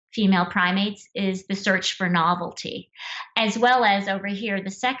non-human female primates is the search for novelty, as well as over here, the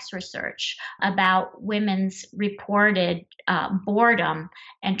sex research about women's reported boredom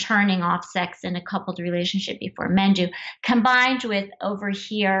and turning off sex in a coupled relationship before men do, combined with over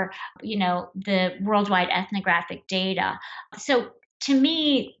here, the worldwide ethnographic data. So to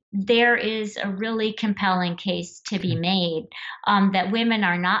me, there is a really compelling case to be made that women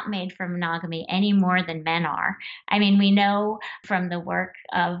are not made for monogamy any more than men are. I mean, we know from the work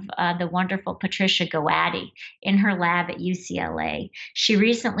of the wonderful Patricia Gowady in her lab at UCLA. She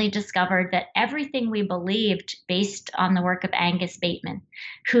recently discovered that everything we believed, based on the work of Angus Bateman,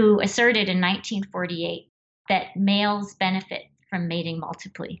 who asserted in 1948 that males benefit from mating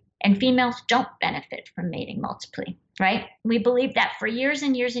multiply and females don't benefit from mating multiply, right? We believed that for years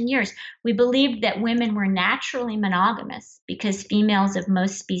and years and years. We believed that women were naturally monogamous because females of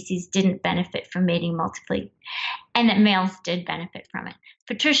most species didn't benefit from mating multiply, and that males did benefit from it.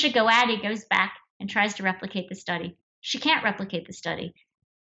 Patricia Gowady goes back and tries to replicate the study. She can't replicate the study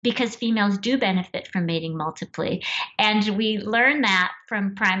because females do benefit from mating multiply. And we learn that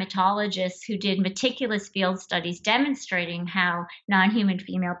from primatologists who did meticulous field studies demonstrating how non-human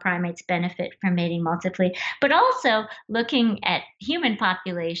female primates benefit from mating multiply, but also looking at human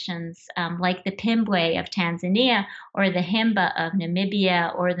populations like the Pimbwe of Tanzania or the Himba of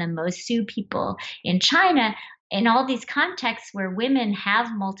Namibia or the Mosu people in China, in all these contexts where women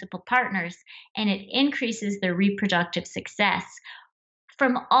have multiple partners, and it increases their reproductive success.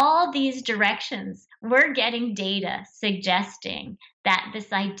 From all these directions, we're getting data suggesting that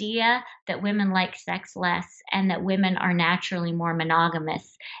this idea that women like sex less and that women are naturally more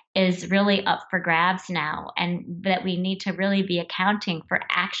monogamous is really up for grabs now, and that we need to really be accounting for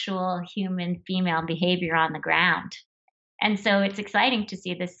actual human female behavior on the ground. And so it's exciting to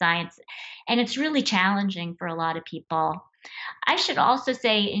see this science, and it's really challenging for a lot of people. I should also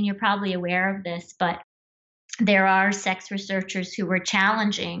say, and you're probably aware of this, but there are sex researchers who were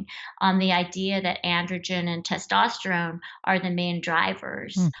challenging on the idea that androgen and testosterone are the main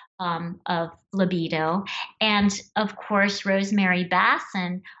drivers of libido. And of course, Rosemary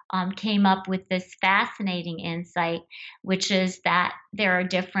Basson came up with this fascinating insight, which is that there are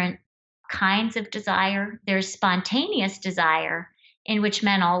different kinds of desire. There's spontaneous desire, in which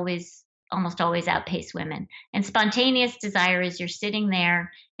men almost always outpace women. And spontaneous desire is you're sitting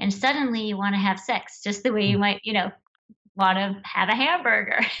there and suddenly you want to have sex, just the way you might, want to have a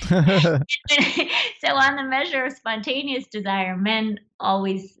hamburger. So on the measure of spontaneous desire, men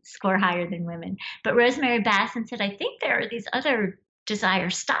always score higher than women. But Rosemary Basson said, I think there are these other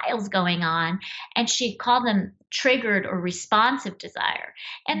desire styles going on, and she called them triggered or responsive desire.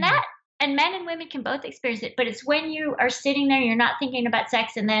 And men and women can both experience it, but it's when you are sitting there, you're not thinking about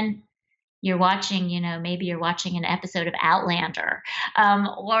sex, and then you're watching, maybe you're watching an episode of Outlander,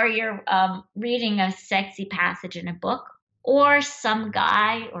 or you're reading a sexy passage in a book, or some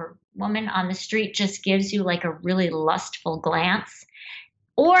guy or woman on the street just gives you like a really lustful glance,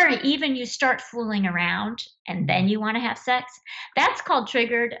 or even you start fooling around and then you want to have sex. That's called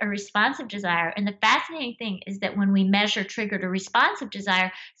triggered or responsive desire. And the fascinating thing is that when we measure triggered or responsive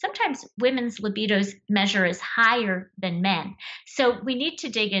desire, sometimes women's libidos measure is higher than men. So we need to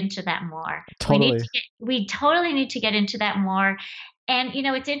dig into that more. Totally. We totally need to get into that more. And,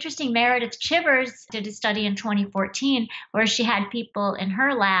 it's interesting. Meredith Chivers did a study in 2014 where she had people in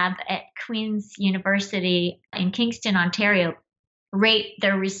her lab at Queen's University in Kingston, Ontario, rate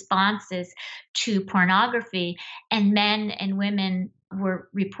their responses to pornography, and men and women were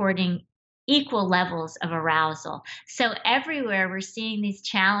reporting equal levels of arousal. So everywhere we're seeing these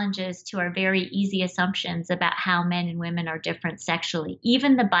challenges to our very easy assumptions about how men and women are different sexually,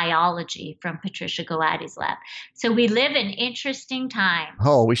 even the biology from Patricia Galati's lab. So we live in interesting times.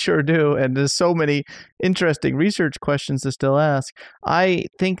 Oh, we sure do. And there's so many interesting research questions to still ask. I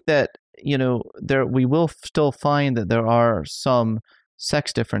think that, we will still find that there are some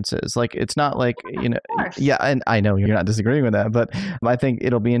sex differences. Like, it's not like, yeah, and I know you're not disagreeing with that, but I think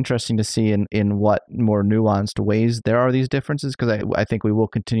it'll be interesting to see in what more nuanced ways there are these differences, because I think we will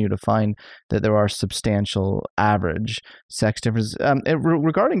continue to find that there are substantial average sex differences.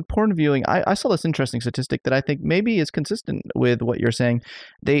 Regarding porn viewing, I saw this interesting statistic that I think maybe is consistent with what you're saying.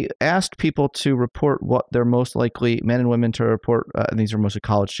 They asked people to report what they're most likely, men and women, to report, and these are mostly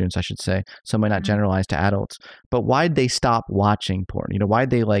college students, I should say, so I might not generalize to adults, but why'd they stop watching porn? Why'd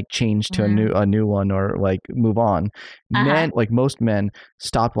they like change to a new one or like move on? Men, like most men,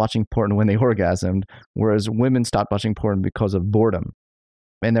 stopped watching porn when they orgasmed, whereas women stopped watching porn because of boredom.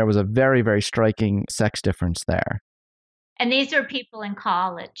 And there was a very, very striking sex difference there. And these are people in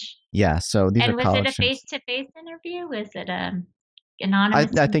college. Yeah, so these are college students. And was it a face-to-face interview? Was it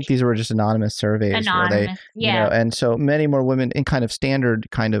anonymous? I think these were just anonymous surveys. Anonymous, yeah. And so many more women in kind of standard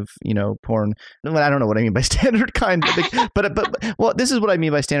kind of, porn. Well, I don't know what I mean by standard kind, but well, this is what I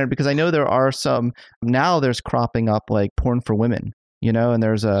mean by standard, because I know there are some, now there's cropping up like porn for women, and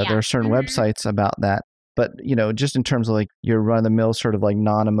there are certain websites about that. But, just in terms of like your run of the mill sort of like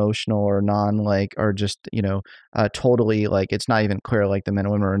non-emotional or or just, totally like it's not even clear like the men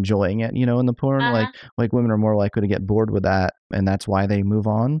and women are enjoying it, in the porn. Like women are more likely to get bored with that, and that's why they move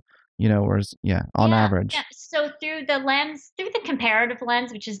on, whereas, on average. Yeah. So through the comparative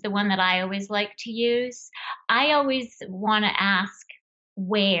lens, which is the one that I always like to use, I always want to ask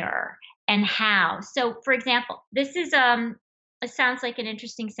where and how. So for example, this is it sounds like an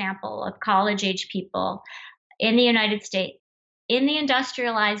interesting sample of college-age people in the United States, in the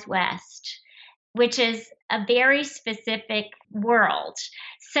industrialized West, which is a very specific world.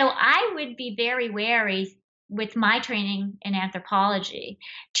 So I would be very wary with my training in anthropology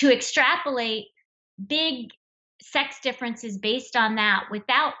to extrapolate big sex differences based on that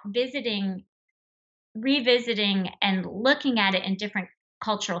without revisiting and looking at it in different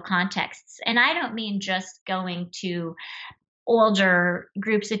cultural contexts. And I don't mean just going to older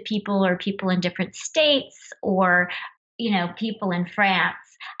groups of people or people in different states or, people in France.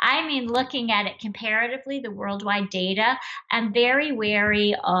 I mean, looking at it comparatively, the worldwide data. I'm very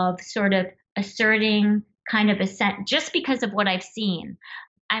wary of sort of asserting kind of assent just because of what I've seen.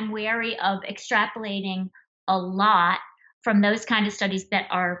 I'm wary of extrapolating a lot from those kind of studies that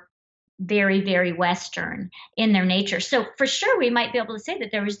are very, very Western in their nature. So for sure, we might be able to say that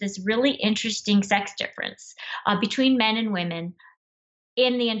there was this really interesting sex difference between men and women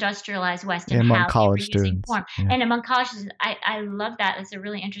in the industrialized West and how college they were using porn. And among college students, I love that. It's a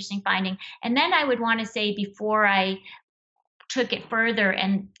really interesting finding. And then I would want to say, before I took it further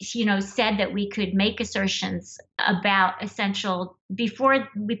and, said that we could make assertions about essential, before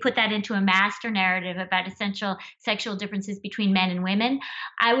we put that into a master narrative about essential sexual differences between men and women,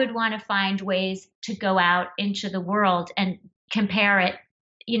 I would want to find ways to go out into the world and compare it,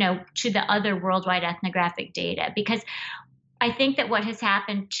 to the other worldwide ethnographic data. Because I think that what has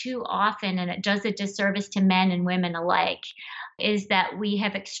happened too often, and it does a disservice to men and women alike, is that we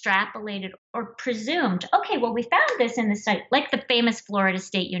have extrapolated or presumed, okay, well, we found this in the study, like the famous Florida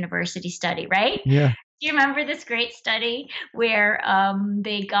State University study, right? Yeah. Do you remember this great study where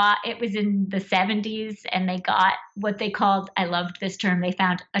it was in the 70s, and they got what they called, I loved this term, they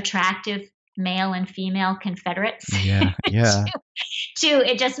found attractive male and female Confederates. Yeah. Yeah.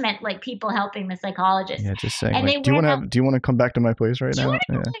 It just meant like people helping the psychologist. Yeah. Just saying, And like, they do you went want out, to, do you want to come back to my place right do you now? want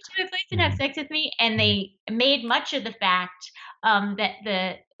to Yeah. come back to my place and have sex with me? And they made much of the fact that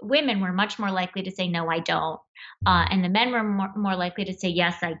the women were much more likely to say, no, I don't. And the men were more likely to say,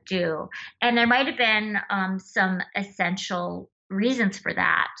 yes, I do. And there might have been some essential reasons for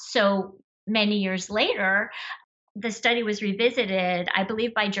that. So many years later, the study was revisited, I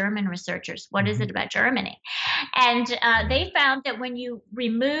believe, by German researchers. What is it about Germany? And they found that when you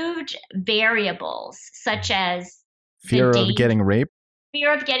removed variables such as Fear of getting raped.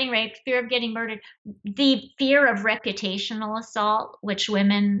 fear of getting raped, fear of getting murdered, the fear of reputational assault, which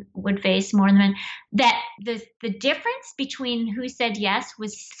women would face more than men, that the difference between who said yes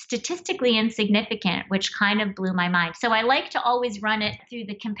was statistically insignificant, which kind of blew my mind. So I like to always run it through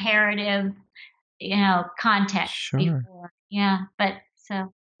the comparative, context Sure. before. Yeah. But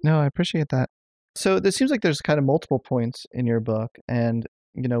so. No, I appreciate that. So this seems like there's kind of multiple points in your book, and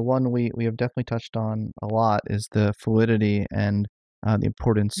one we have definitely touched on a lot is the fluidity and the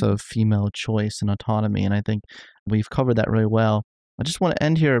importance of female choice and autonomy, and I think we've covered that really well. I just want to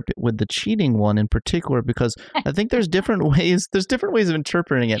end here with the cheating one in particular, because I think there's different ways of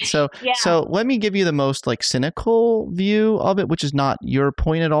interpreting it. So Yeah. so let me give you the most like cynical view of it, which is not your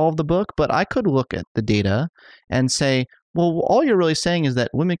point at all of the book, but I could look at the data and say, well, all you're really saying is that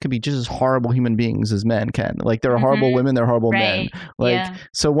women can be just as horrible human beings as men can. Like, there are horrible women, there are horrible men. Right. Like, Yeah.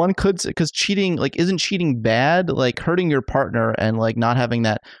 so one could, because cheating, like, isn't cheating bad? Like, hurting your partner and like not having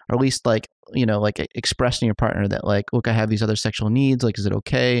that, or at least like, like expressing to your partner that like, look, I have these other sexual needs. Like, is it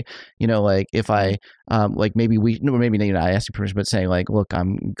okay? Like if I, like maybe I ask you permission, but saying like, look,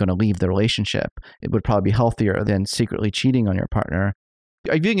 I'm going to leave the relationship. It would probably be healthier than secretly cheating on your partner.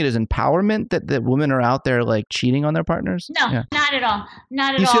 Are you viewing it as empowerment that women are out there like cheating on their partners? No, Yeah. not at all.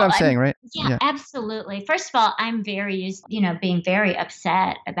 Not at all. You see what I'm saying, right? Yeah, absolutely. First of all, I'm very used, being very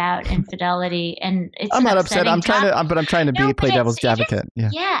upset about infidelity, and it's. I'm an not upset. upsetting topic. I'm trying to No, play but devil's advocate. Yeah.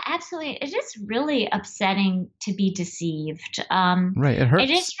 Yeah, absolutely. It is really upsetting to be deceived. Right. It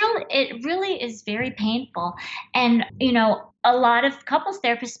hurts. It really is very painful. And, a lot of couples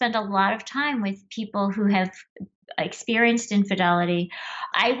therapists spend a lot of time with people who have experienced infidelity.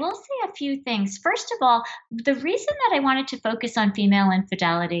 I will say a few things. First of all, the reason that I wanted to focus on female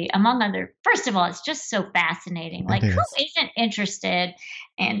infidelity, among other, first of all, it's just so fascinating. Like, who isn't interested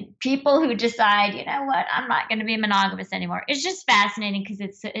in people who decide, you know what, I'm not going to be monogamous anymore? It's just fascinating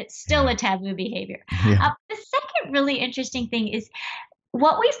because it's still a taboo behavior. Yeah. The second really interesting thing is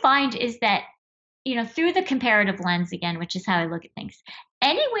what we find is that, through the comparative lens again, which is how I look at things,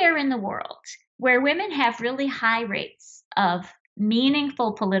 anywhere in the world where women have really high rates of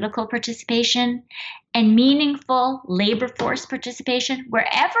meaningful political participation and meaningful labor force participation,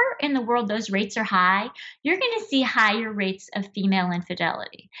 wherever in the world those rates are high, you're going to see higher rates of female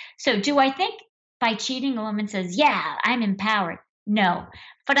infidelity. So do I think by cheating a woman says, yeah, I'm empowered? No.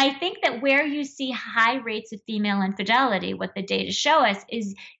 But I think that where you see high rates of female infidelity, what the data show us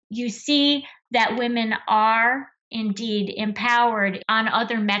is you see that women are indeed empowered on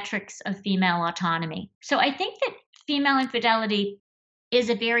other metrics of female autonomy. So I think that female infidelity is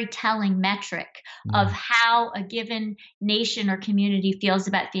a very telling metric of how a given nation or community feels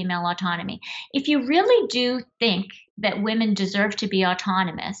about female autonomy. If you really do think that women deserve to be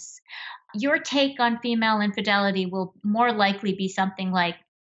autonomous, your take on female infidelity will more likely be something like,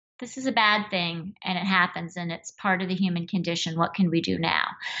 this is a bad thing and it happens and it's part of the human condition. What can we do now?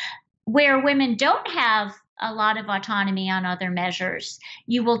 Where women don't have a lot of autonomy on other measures,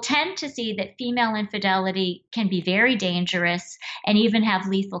 you will tend to see that female infidelity can be very dangerous and even have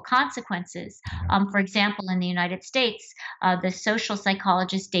lethal consequences. For example, in the United States, the social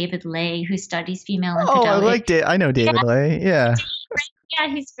psychologist David Ley, who studies female infidelity. Oh, I liked it. I know David Ley. Yeah. Yeah,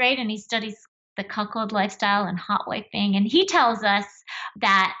 he's great, and he studies the cuckold lifestyle and hot wifing. And he tells us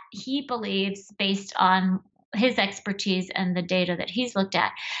that he believes, based on his expertise and the data that he's looked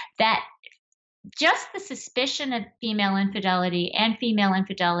at, that just the suspicion of female infidelity and female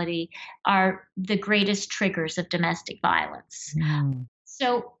infidelity are the greatest triggers of domestic violence. Mm,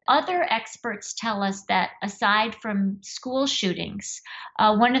 So, other experts tell us that aside from school shootings,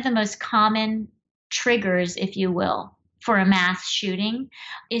 one of the most common triggers, if you will, for a mass shooting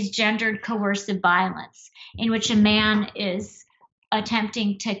is gendered coercive violence, in which a man is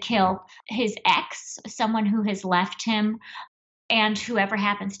attempting to kill his ex, someone who has left him, and whoever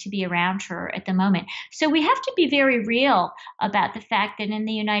happens to be around her at the moment. So we have to be very real about the fact that in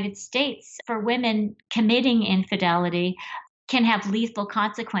the United States, for women committing infidelity, can have lethal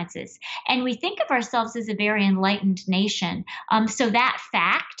consequences. And we think of ourselves as a very enlightened nation. So that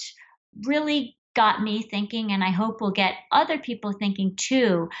fact really got me thinking, and I hope will get other people thinking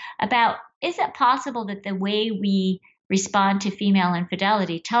too, about is it possible that the way we respond to female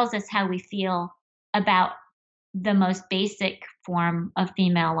infidelity tells us how we feel about the most basic form of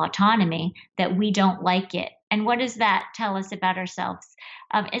female autonomy, that we don't like it. And what does that tell us about ourselves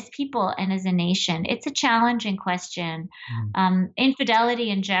as people and as a nation? It's a challenging question. mm, Infidelity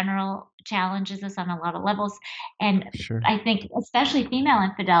in general challenges us on a lot of levels. And sure. I think, especially female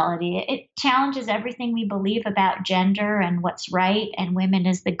infidelity, it challenges everything we believe about gender and what's right, and women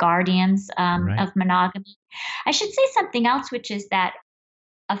as the guardians Right. of monogamy. I should say something else, which is that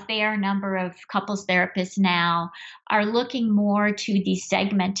a fair number of couples therapists now are looking more to the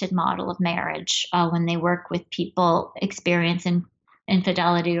segmented model of marriage when they work with people experiencing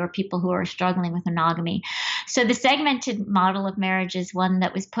infidelity or people who are struggling with monogamy. So the segmented model of marriage is one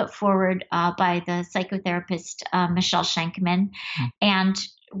that was put forward by the psychotherapist Michelle Schenkman. Mm, And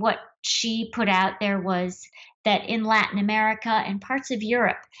what she put out there was that in Latin America and parts of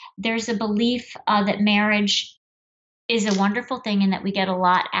Europe, there's a belief that marriage is a wonderful thing and that we get a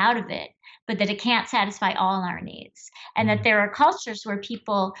lot out of it, but that it can't satisfy all our needs. And that mm, there are cultures where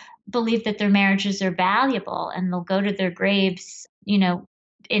people believe that their marriages are valuable and they'll go to their graves,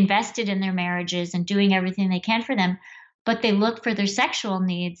 invested in their marriages and doing everything they can for them, but they look for their sexual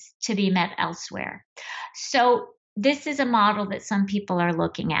needs to be met elsewhere. So, this is a model that some people are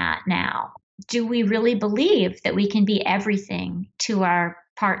looking at now. Do we really believe that we can be everything to our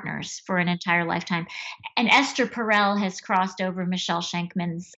partners for an entire lifetime? And Esther Perel has crossed over Michelle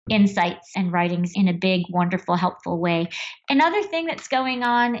Schenkman's insights and writings in a big, wonderful, helpful way. Another thing that's going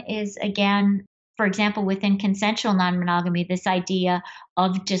on is, again, for example, within consensual non monogamy, this idea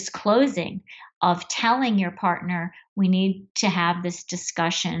of disclosing, of telling your partner, we need to have this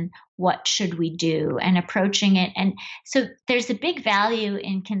discussion. What should we do? And approaching it. And so there's a big value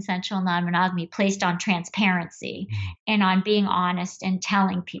in consensual non monogamy placed on transparency mm, and on being honest and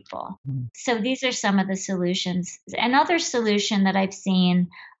telling people. mm. So these are some of the solutions. Another solution that I've seen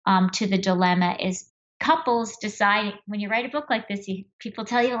to the dilemma is couples deciding. When you write a book like this, people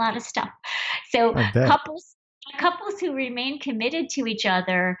tell you a lot of stuff. So I bet. couples who remain committed to each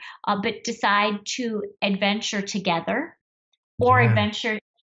other but decide to adventure together or Yeah.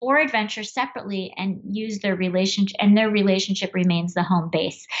 adventure separately and use their relationship, and their relationship remains the home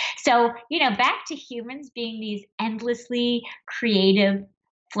base. So, back to humans being these endlessly creative,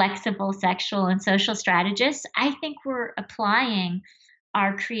 flexible sexual and social strategists, I think we're applying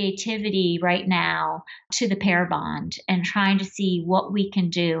our creativity right now to the pair bond and trying to see what we can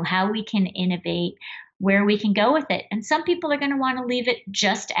do, how we can innovate, where we can go with it. And some people are going to want to leave it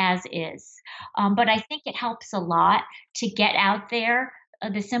just as is. But I think it helps a lot to get out there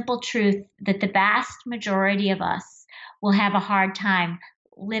the simple truth that the vast majority of us will have a hard time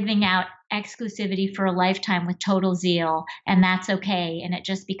living out exclusivity for a lifetime with total zeal. And that's okay. And it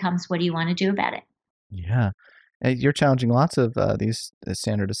just becomes, what do you want to do about it? Yeah. You're challenging lots of these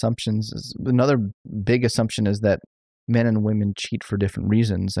standard assumptions. Another big assumption is that men and women cheat for different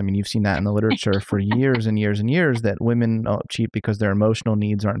reasons. I mean, you've seen that in the literature for years and years and years, that women cheat because their emotional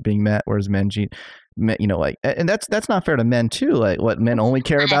needs aren't being met, whereas men cheat. And that's not fair to men too. Like, what, men only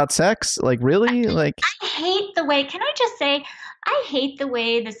care about sex? Like, really? Like, I hate the way, can I just say, I hate the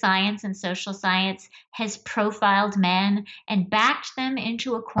way the science and social science has profiled men and backed them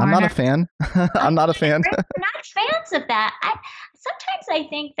into a I'm not a corner. fan. I'm not a fan. We're not fans of that. Sometimes I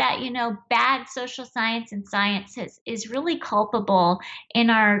think that, bad social science and science is really culpable in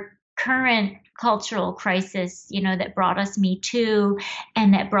our current cultural crisis, that brought us Me Too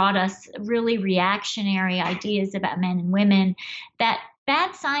and that brought us really reactionary ideas about men and women. That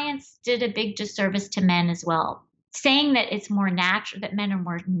bad science did a big disservice to men as well. Saying that it's more natural, that men are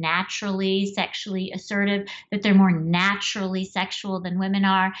more naturally sexually assertive, that they're more naturally sexual than women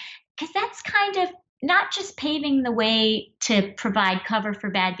are, because that's kind of not just paving the way to provide cover for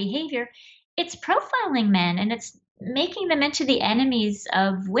bad behavior, it's profiling men and it's making them into the enemies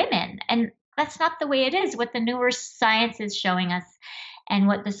of women. And that's not the way it is. What the newer science is showing us, and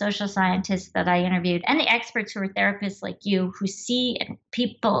what the social scientists that I interviewed and the experts who are therapists like you who see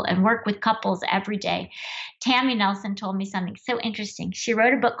people and work with couples every day. Tammy Nelson told me something so interesting. She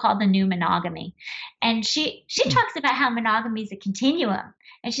wrote a book called The New Monogamy. And she talks about how monogamy is a continuum.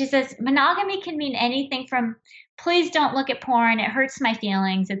 And she says monogamy can mean anything from please don't look at porn, it hurts my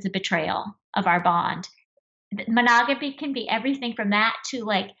feelings, it's a betrayal of our bond. Monogamy can be everything from that to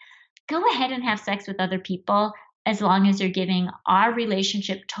like go ahead and have sex with other people as long as you're giving our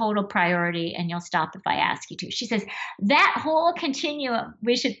relationship total priority and you'll stop if I ask you to. She says that whole continuum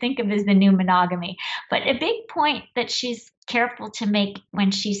we should think of as the new monogamy. But a big point that she's careful to make when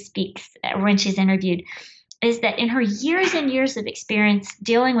she speaks, when she's interviewed, is that in her years and years of experience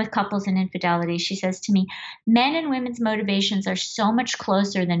dealing with couples and infidelity, she says to me, men and women's motivations are so much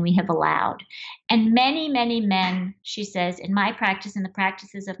closer than we have allowed. And many, many men, she says, in my practice and the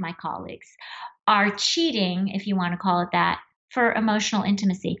practices of my colleagues, are cheating, if you want to call it that, for emotional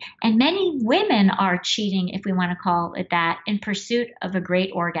intimacy. And many women are cheating, if we want to call it that, in pursuit of a great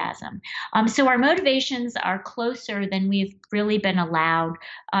orgasm. So our motivations are closer than we've really been allowed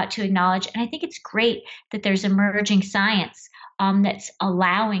to acknowledge. And I think it's great that there's emerging science that's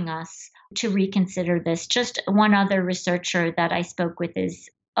allowing us to reconsider this. Just one other researcher that I spoke with is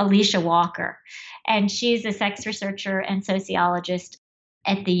Alicia Walker, and she's a sex researcher and sociologist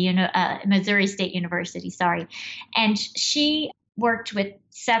at the Missouri State University, and she worked with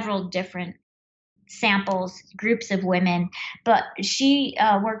several different samples, groups of women, but she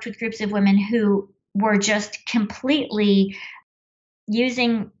worked with groups of women who were just completely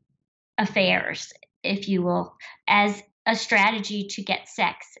using affairs, if you will, as a strategy to get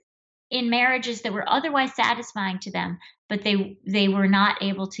sex in marriages that were otherwise satisfying to them, but they were not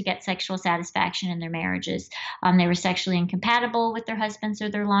able to get sexual satisfaction in their marriages. They were sexually incompatible with their husbands or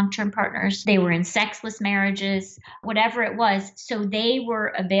their long-term partners. They were in sexless marriages, whatever it was. So they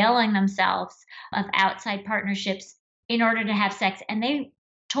were availing themselves of outside partnerships in order to have sex. And they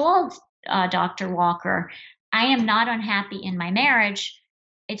told Dr. Walker, I am not unhappy in my marriage.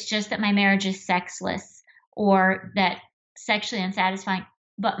 It's just that my marriage is sexless or that sexually unsatisfying.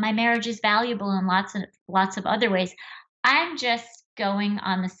 But my marriage is valuable in lots of other ways. I'm just going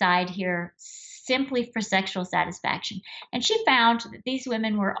on the side here simply for sexual satisfaction. And she found that these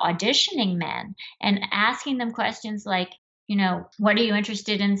women were auditioning men and asking them questions like, what are you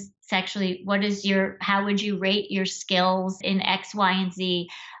interested in sexually? How would you rate your skills in X, Y, and Z?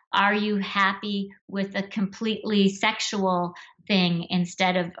 Are you happy with a completely sexual thing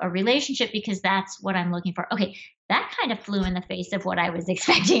instead of a relationship? Because that's what I'm looking for. Okay. That kind of flew in the face of what I was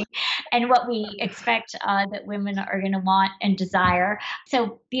expecting and what we expect that women are going to want and desire.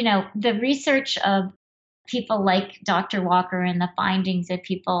 So, the research of people like Dr. Walker and the findings of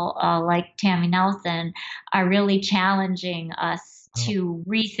people like Tammy Nelson are really challenging us to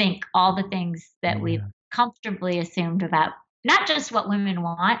rethink all the things that we've comfortably assumed about not just what women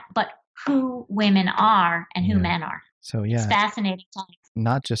want, but who women are and who men are. So, it's fascinating times.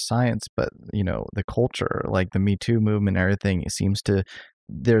 Not just science, but, the culture, like the Me Too movement and everything,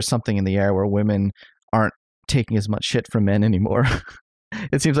 there's something in the air where women aren't taking as much shit from men anymore.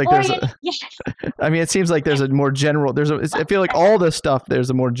 It seems like it seems like there's a more general, I feel like all this stuff, there's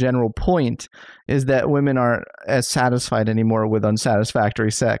a more general point is that women aren't as satisfied anymore with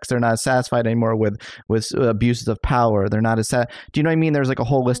unsatisfactory sex. They're not satisfied anymore with abuses of power. They're not do you know what I mean? There's like a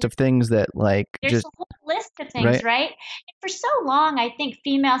whole list of things that there's a whole list of things, right? And for so long, I think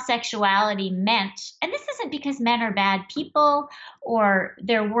female sexuality meant, and this isn't because men are bad people or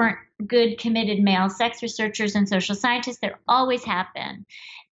there weren't good committed male sex researchers and social scientists. There always have been.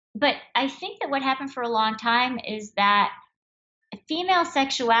 But I think that what happened for a long time is that female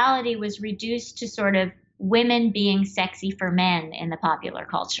sexuality was reduced to sort of women being sexy for men in the popular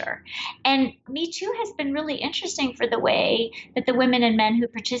culture. And Me Too has been really interesting for the way that the women and men who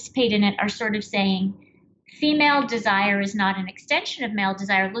participate in it are sort of saying, female desire is not an extension of male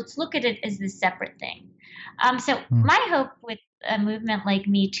desire. Let's look at it as this separate thing. My hope with a movement like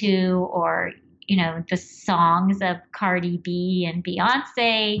Me Too or, the songs of Cardi B and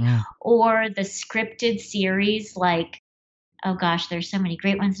Beyonce or the scripted series like, oh gosh, there's so many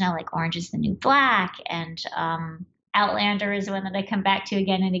great ones now, like Orange is the New Black, and Outlander is one that I come back to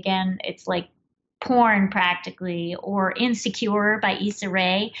again and again. It's like porn practically, or Insecure by Issa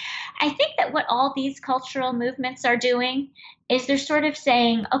Rae. I think that what all these cultural movements are doing is they're sort of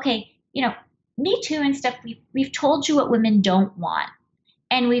saying, okay, Me Too and stuff, we've told you what women don't want.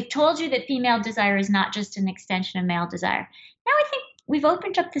 And we've told you that female desire is not just an extension of male desire. Now I think we've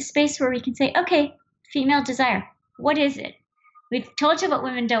opened up the space where we can say, okay, female desire, what is it? We've told you what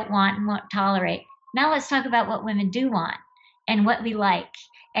women don't want and won't tolerate. Now let's talk about what women do want and what we like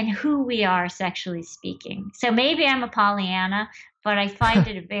and who we are sexually speaking. So maybe I'm a Pollyanna, but I find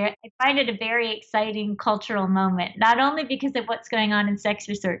it a very exciting cultural moment, not only because of what's going on in sex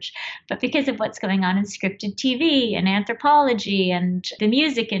research, but because of what's going on in scripted TV and anthropology and the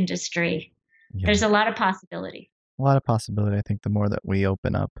music industry. Yeah. There's a lot of possibility. A lot of possibility. I think the more that we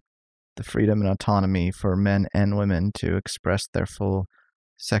open up the freedom and autonomy for men and women to express their full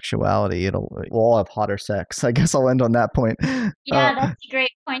sexuality, we'll all have hotter sex. I guess I'll end on that point. Yeah, that's a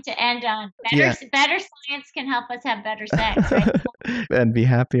great point to end on. Better science can help us have better sex, right? And be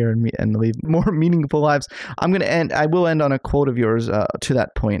happier and lead more meaningful lives. I will end on a quote of yours to that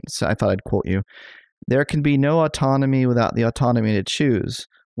point. So I thought I'd quote you. There can be no autonomy without the autonomy to choose,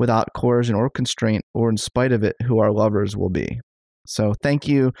 without coercion or constraint, or in spite of it, who our lovers will be. So thank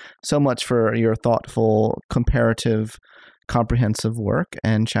you so much for your thoughtful, comparative, comprehensive work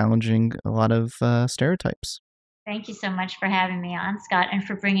and challenging a lot of stereotypes. Thank you so much for having me on, Scott, and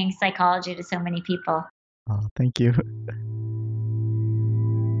for bringing psychology to so many people. Oh, thank you.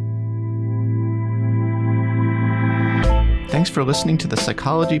 Thanks for listening to the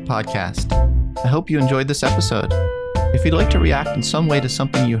Psychology Podcast. I hope you enjoyed this episode. If you'd like to react in some way to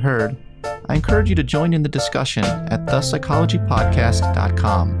something you heard, I encourage you to join in the discussion at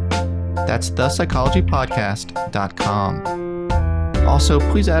thepsychologypodcast.com. That's thepsychologypodcast.com. Also,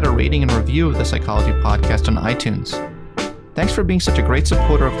 please add a rating and review of the Psychology Podcast on iTunes. Thanks for being such a great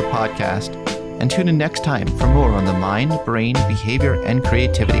supporter of the podcast, and tune in next time for more on the mind, brain, behavior, and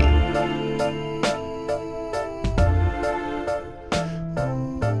creativity.